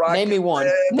Titans. Name me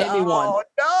one. Name me one.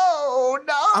 No.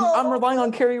 I'm relying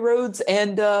on Kerry Rhodes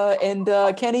and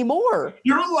Kenny Moore.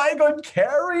 You're relying on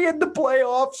Kerry in the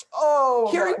playoffs. Oh,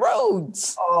 Kerry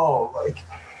Rhodes. Oh,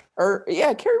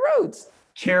 Kerry Rhodes.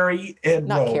 Kerry and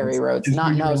Not Rhodes Kerry Rhodes. is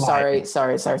who No, you're sorry.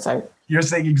 You're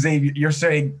saying Xavier. You're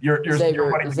saying you're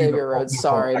Xavier Rhodes.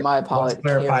 Sorry, my apologies.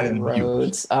 Kerry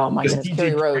Rhodes. Oh my goodness,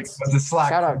 Kerry Rhodes.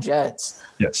 Shout out Jets.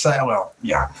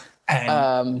 Yeah.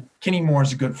 And Kenny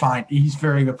Moore's a good find. He's a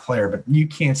very good player, but you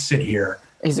can't sit here.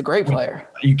 He's a great player.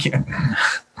 You can't.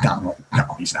 No,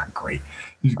 he's not great.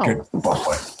 He's a good football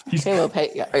player.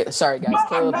 Sorry, guys.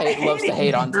 Caleb loves to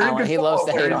hate on talent. He loves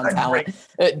to hate on talent,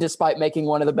 despite making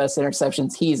one of the best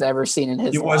interceptions he's ever seen in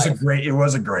his life. It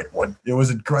was a great one. It was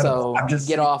incredible. So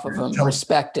get off of him.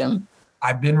 Respect him.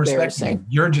 I've been respecting him.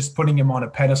 You're just putting him on a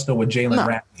pedestal with Jalen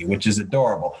Ramsey, which is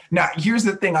adorable. Now, here's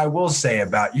the thing I will say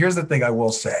about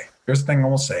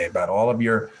all of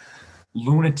your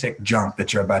lunatic junk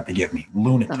that you're about to give me.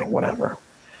 Lunatic. Whatever.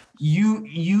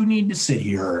 You need to sit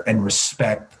here and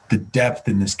respect the depth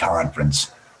in this conference.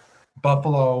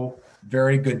 Buffalo,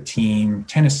 very good team.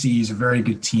 Tennessee's a very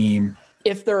good team.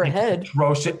 If they're ahead.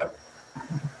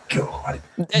 God.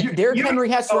 Derrick Henry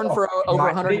has to run for over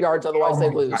 100 yards, otherwise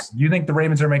they lose. God. You think the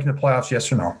Ravens are making the playoffs,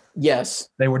 yes or no? Yes.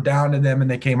 They were down to them,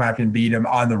 and they came out and beat them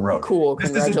on the road. Cool.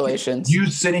 Congratulations. You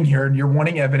sitting here, and you're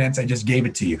wanting evidence. I just gave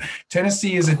it to you.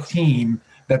 Tennessee is a team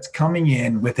that's coming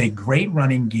in with a great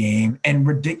running game and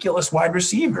ridiculous wide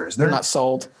receivers. They're not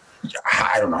sold.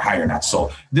 I don't know how you're not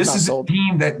sold. This is a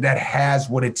team that has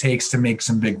what it takes to make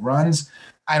some big runs.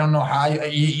 I don't know how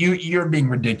you're being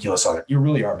ridiculous on it. You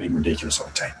really are being ridiculous on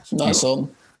the Titans. Not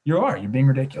sold. You're being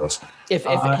ridiculous. If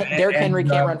Derrick Henry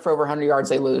can't run for over 100 yards,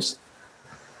 they lose.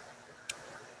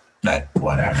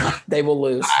 Whatever. They will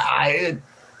lose.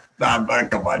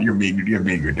 Come on, you're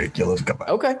being ridiculous. Come on.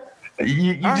 Okay.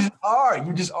 You just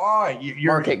are.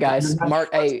 Mark it, guys.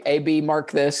 AB,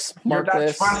 mark this. Mark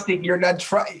this. You're not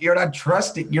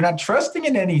trusting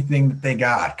in anything that they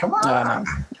got. Come on.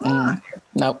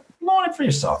 Nope. Own it for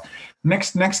yourself.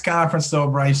 Next conference though,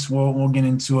 Bryce, we'll get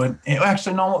into it.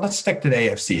 Actually, no, let's stick to the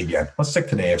AFC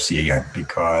again.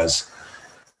 Because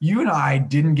you and I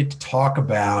didn't get to talk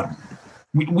about.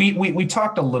 We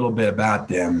talked a little bit about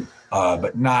them,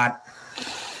 but not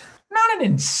an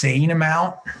insane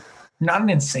amount. Not an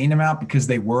insane amount because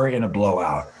they were in a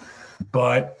blowout.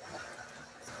 But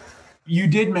you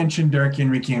did mention Derrick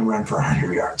Henry can't run for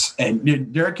 100 yards.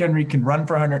 And Derrick Henry can run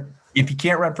for 100. If he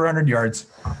can't run for 100 yards,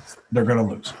 they're going to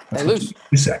lose. They lose.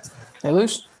 You said. They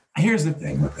lose. Here's the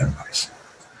thing with them guys.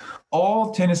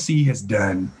 All Tennessee has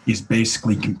done is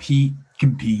basically compete.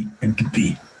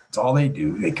 That's all they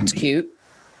do. They compete. It's cute.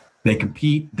 They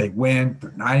compete. They win.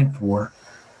 They're 9-4.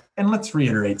 And let's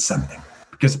reiterate something,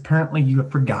 because apparently you have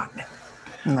forgotten it.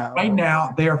 No. Right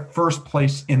now, they are first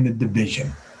place in the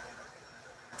division.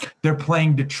 They're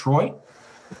playing Detroit,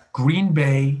 Green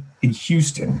Bay, and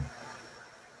Houston.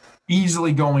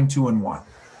 Easily going 2-1.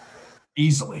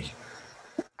 Easily.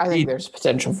 I think there's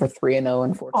potential for 3-0,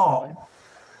 unfortunately. Oh,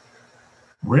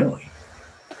 really?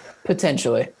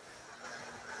 Potentially.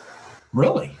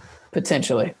 Really?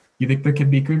 Potentially. You think they could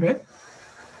beat Green Bay?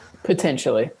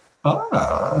 Potentially. All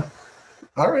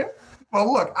right.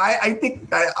 Well, look, I think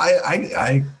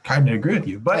I kind of agree with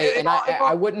you, but and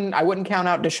I wouldn't count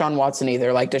out Deshaun Watson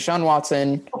either. Like Deshaun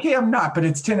Watson. Okay, I'm not, but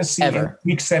it's Tennessee in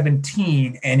week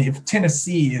 17, and if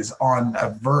Tennessee is on a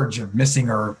verge of missing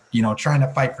or trying to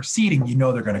fight for seeding,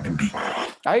 they're going to compete.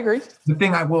 I agree. The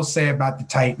thing I will say about the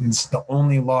Titans, the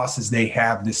only losses they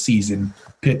have this season: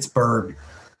 Pittsburgh,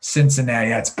 Cincinnati.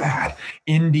 That's bad.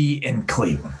 Indy and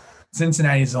Cleveland.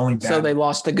 Cincinnati is only bad. So they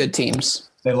lost to good teams.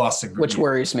 They lost to good which teams.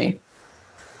 Worries me.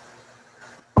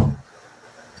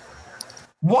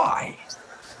 Why?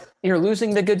 You're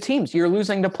losing to good teams. You're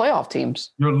losing to playoff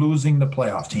teams. You're losing the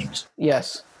playoff teams.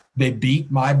 Yes. They beat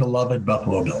my beloved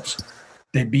Buffalo Bills.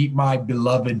 They beat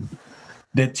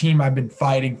the team I've been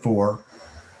fighting for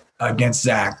against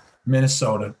Zach,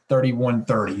 Minnesota,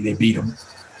 31-30. They beat them.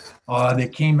 They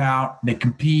came out. They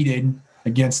competed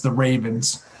against the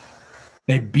Ravens.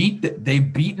 They've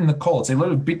beaten the Colts. They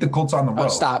literally beat the Colts on the road.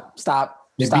 Stop.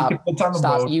 Beat the Colts on the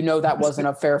road. You know that wasn't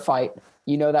a fair fight.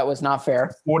 You know that was not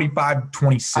fair.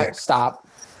 45-26. Stop.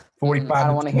 45. I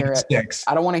don't want to hear it.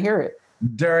 I don't want to hear it.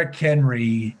 Derrick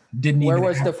Henry didn't even. Where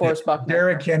was DeForest Buckner?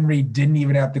 Derrick Henry didn't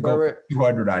even have to go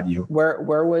 200 on you. Where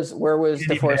was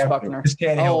DeForest Buckner?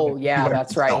 Oh yeah,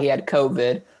 that's right. He had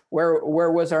COVID.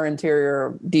 Where was our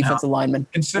interior defensive lineman?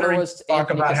 Considering talk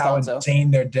about how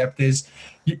insane their depth is,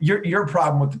 your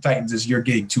problem with the Titans is you're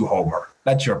getting too homer.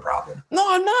 That's your problem. No,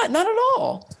 I'm not at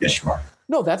all. Yes, you are.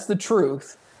 No, that's the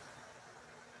truth.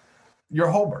 You're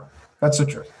homer. That's the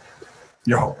truth.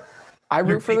 You're homer. I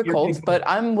root for the Colts, but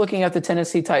I'm looking at the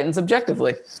Tennessee Titans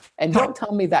objectively. And don't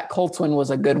tell me that Colts win was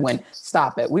a good win.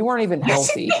 Stop it. We weren't even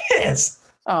healthy. Yes, it is.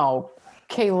 Oh,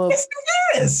 Caleb. Yes,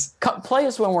 it is. Play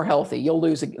us when we're healthy. They'll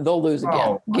lose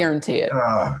again. Guarantee it.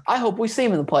 I hope we see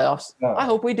them in the playoffs. I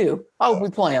hope we do. I hope we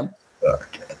play them.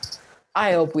 Okay.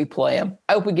 I hope we play them.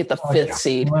 I hope we get the fifth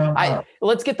seed.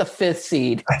 Let's get the fifth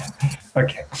seed.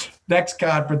 Okay. Next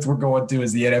conference we're going to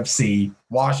is the NFC.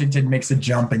 Washington makes a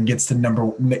jump and gets the number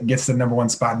one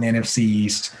spot in the NFC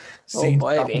East. Saints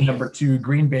up to number 2.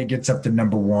 Green Bay gets up to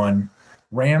number 1.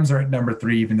 Rams are at number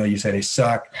 3, even though you say they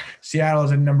suck.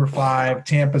 Seattle's at number 5.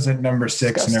 Tampa's at number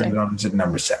 6. And Arizona's at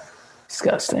number 7.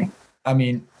 Disgusting. I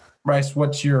mean, Bryce,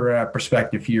 what's your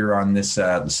perspective here on this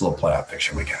little playoff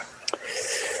picture we got?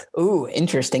 Ooh,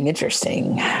 interesting.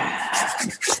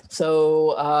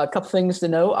 So a couple things to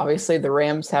know. Obviously, the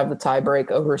Rams have the tiebreak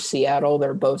over Seattle.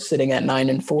 They're both sitting at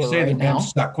 9-4 right now.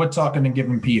 Quit talking and give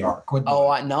them PR.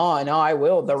 I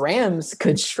will. The Rams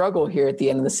could struggle here at the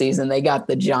end of the season. They got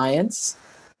the Giants.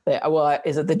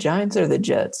 Is it the Giants or the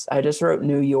Jets? I just wrote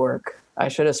New York. I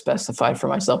should have specified for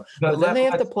myself. But then they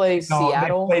have to play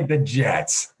Seattle. They play the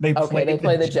Jets. They play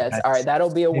the Jets. All right, that'll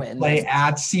be a win. Play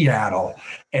at Seattle.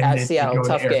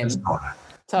 Tough game.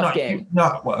 Tough game.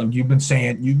 You've been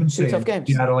saying tough games.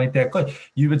 Seattle ain't that good.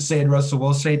 You've been saying Russell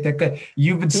Wilson ain't that good. He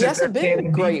hasn't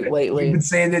been great lately. You've been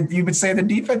saying the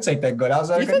defense ain't that good. How's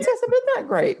that? Defense hasn't been that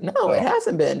great. No, it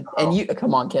hasn't been. And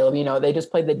come on, Caleb. They just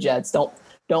played the Jets.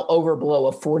 Don't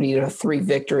overblow a 40-3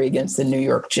 victory against the New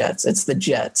York Jets. It's the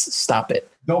Jets. Stop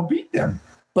it. Don't beat them.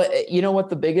 But you know what?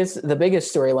 The biggest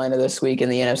storyline of this week in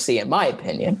the NFC, in my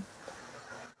opinion,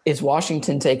 is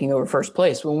Washington taking over first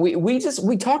place. When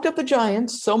we talked up the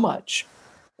Giants so much,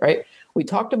 right? We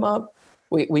talked them up.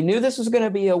 We knew this was going to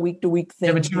be a week-to-week thing.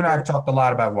 Yeah, but you and I have talked a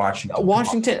lot about Washington.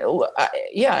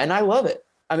 And I love it.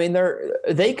 I mean,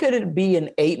 they could be an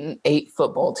 8-8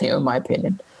 football team, in my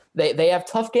opinion. They have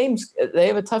tough games. They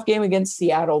have a tough game against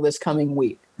Seattle this coming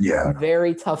week. Yeah,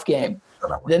 very tough game.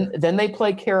 Then they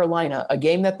play Carolina, a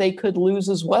game that they could lose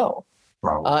as well.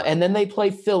 And then they play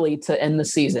Philly to end the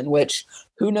season, which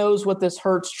who knows what this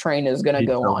Hurts train is going to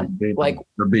go on.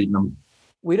 They're beating them.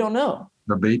 We don't know.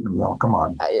 They're beating them. Well, come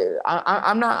on.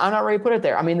 I'm not ready to put it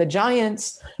there. I mean, the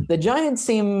Giants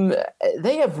seem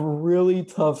they have really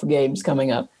tough games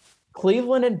coming up.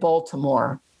 Cleveland and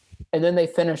Baltimore, and then they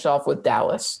finish off with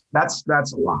Dallas. That's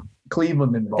a lot.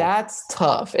 Cleveland and Baltimore. That's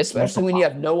tough, especially when you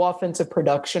have no offensive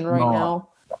production now.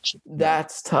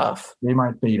 That's tough. They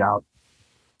might fade out.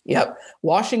 Yep.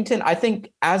 Washington, I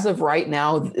think as of right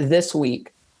now, this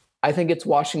week, I think it's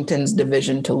Washington's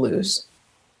division to lose.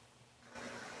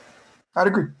 I'd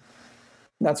agree.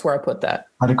 That's where I put that.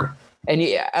 I'd agree. And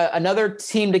another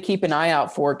team to keep an eye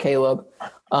out for, Caleb,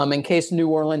 in case New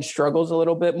Orleans struggles a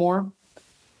little bit more,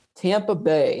 Tampa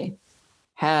Bay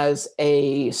has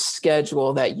a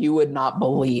schedule that you would not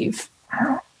believe.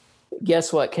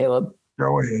 Guess what, Caleb?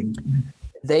 Go ahead.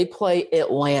 They play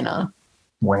Atlanta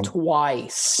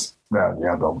twice.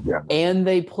 Yeah. And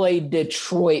they play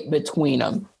Detroit between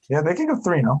them. Yeah, they can go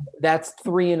 3-0. That's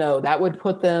 3-0. That would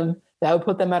put them That would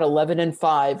put them at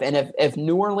 11-5. And if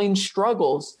New Orleans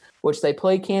struggles, which they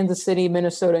play Kansas City,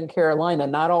 Minnesota, and Carolina,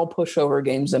 not all pushover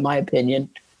games, in my opinion,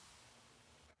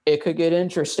 it could get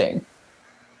interesting.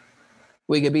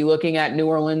 We could be looking at New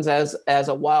Orleans as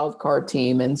a wild card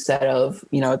team instead of,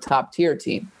 a top tier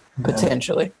team,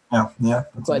 potentially. Yeah.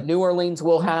 But New Orleans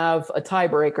will have a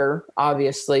tiebreaker,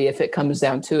 obviously, if it comes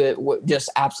down to it,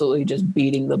 just absolutely just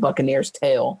beating the Buccaneers'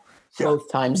 tail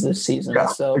both times this season. Yeah,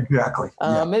 so exactly.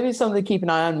 Maybe something to keep an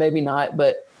eye on, maybe not.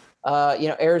 But,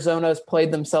 Arizona's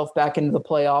played themselves back into the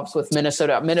playoffs with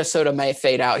Minnesota. Minnesota may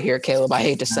fade out here, Caleb. I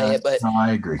hate to say it, but no,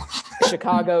 I agree.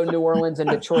 Chicago, New Orleans, and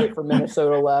Detroit for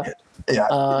Minnesota left.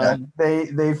 Yeah,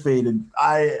 they faded.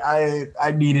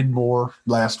 I needed more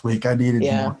last week. I needed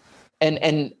more.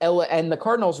 And the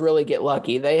Cardinals really get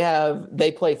lucky.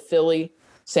 They play Philly,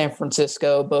 San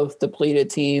Francisco, both depleted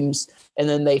teams, and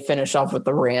then they finish off with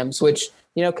the Rams, which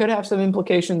could have some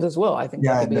implications as well. I think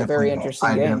that could be a very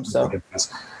interesting game. So,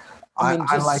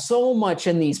 just so much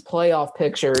in these playoff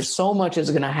pictures. So much is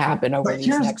going to happen over these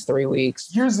next 3 weeks.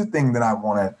 Here's the thing that I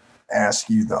want to ask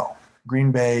you, though.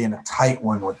 Green Bay in a tight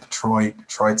one with Detroit.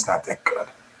 Detroit's not that good.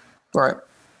 Right.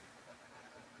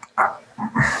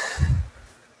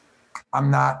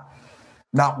 I'm not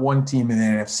one team in the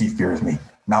NFC fears me.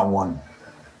 Not one.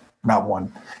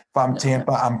 If I'm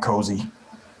Tampa, I'm cozy.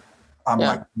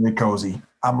 I'm really cozy.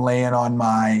 I'm laying on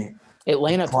my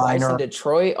Atlanta twice in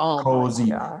Detroit. Oh, cozy.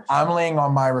 My gosh. I'm laying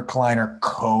on my recliner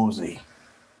cozy.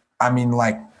 I mean,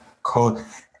 like cozy.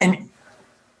 And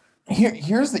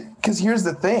here's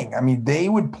the thing. I mean, they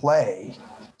would play.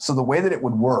 So the way that it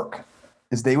would work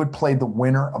is they would play the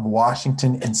winner of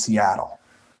Washington and Seattle.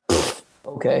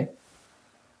 Okay.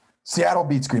 Seattle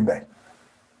beats Green Bay.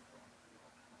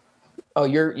 Oh,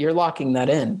 you're locking that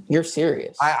in. You're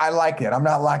serious. I like it. I'm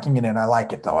not locking it in. I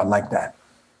like it, though. I like that.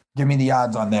 Give me the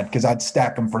odds on that because I'd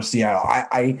stack them for Seattle.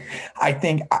 I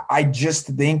just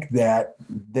think that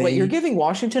they. Wait, you're giving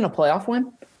Washington a playoff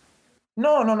win?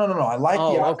 No. I like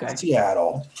the odds for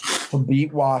Seattle to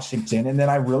beat Washington, and then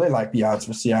I really like the odds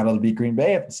for Seattle to beat Green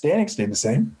Bay if the standings stay the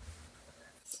same.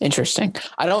 Interesting.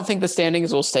 I don't think the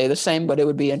standings will stay the same, but it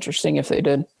would be interesting if they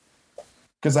did.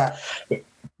 Because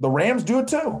the Rams do it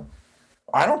too.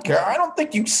 I don't care. I don't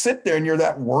think you sit there and you're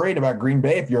that worried about Green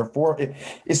Bay if you're a 4,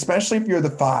 especially if you're the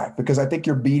 5, because I think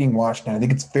you're beating Washington. I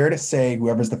think it's fair to say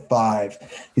whoever's the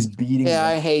 5 is beating. Yeah,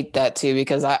 them. I hate that too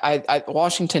because I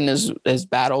Washington is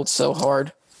battled so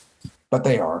hard. But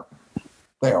they are.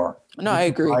 No, I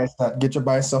agree. Get your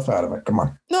bias stuff out of it. Come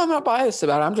on. No, I'm not biased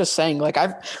about it. I'm just saying,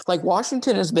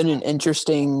 Washington has been an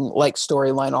interesting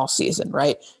storyline all season,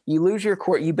 right?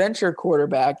 You bench your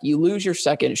quarterback, you lose your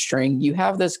second string, you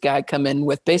have this guy come in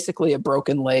with basically a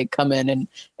broken leg, come in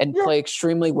and play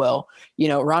extremely well.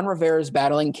 Ron Rivera is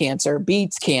battling cancer,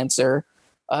 beats cancer.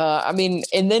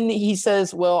 And then he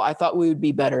says, "Well, I thought we would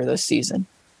be better this season."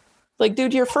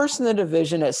 Dude, you're first in the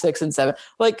division at 6-7.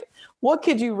 What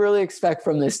could you really expect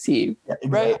from this team,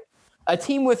 right? A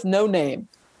team with no name.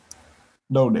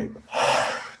 No name.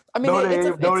 I mean,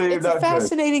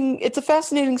 it's a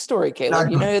fascinating story,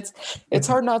 Caleb. It's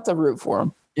hard not to root for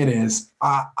them. It is.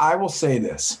 I will say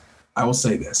this.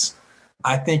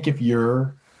 I think if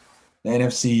you're the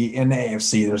NFC and the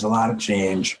AFC, there's a lot of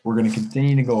change. We're going to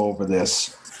continue to go over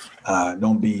this.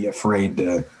 Don't be afraid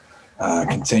to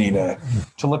continue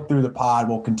to look through the pod.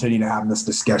 We'll continue to have this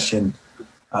discussion.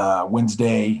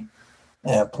 Wednesday,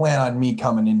 plan on me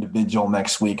coming individual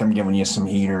next week. I'm giving you some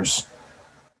heaters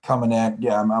coming at.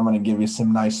 Yeah, I'm going to give you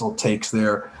some nice little takes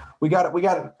there. We got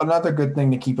another good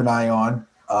thing to keep an eye on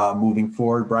moving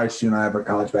forward. Bryce, you and I have a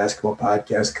college basketball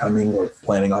podcast coming. We're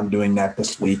planning on doing that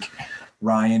this week.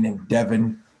 Ryan and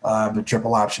Devin, the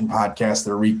Triple Option podcast.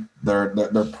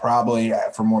 They're probably,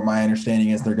 from what my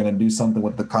understanding is, they're going to do something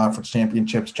with the conference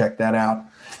championships. Check that out.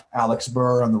 Alex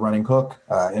Burr on the running hook.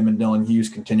 Him and Dylan Hughes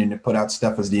continuing to put out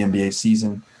stuff as the NBA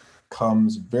season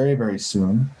comes very, very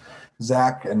soon.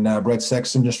 Zach and Brett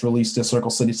Sexton just released a Circle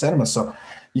City Cinema, so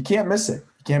you can't miss it.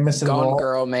 Gone at all.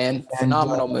 Girl, man.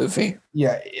 Phenomenal movie.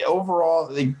 Yeah,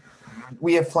 overall,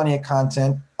 we have plenty of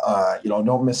content.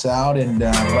 Don't miss out. And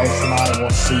Bryce and I will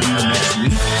see you next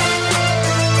week.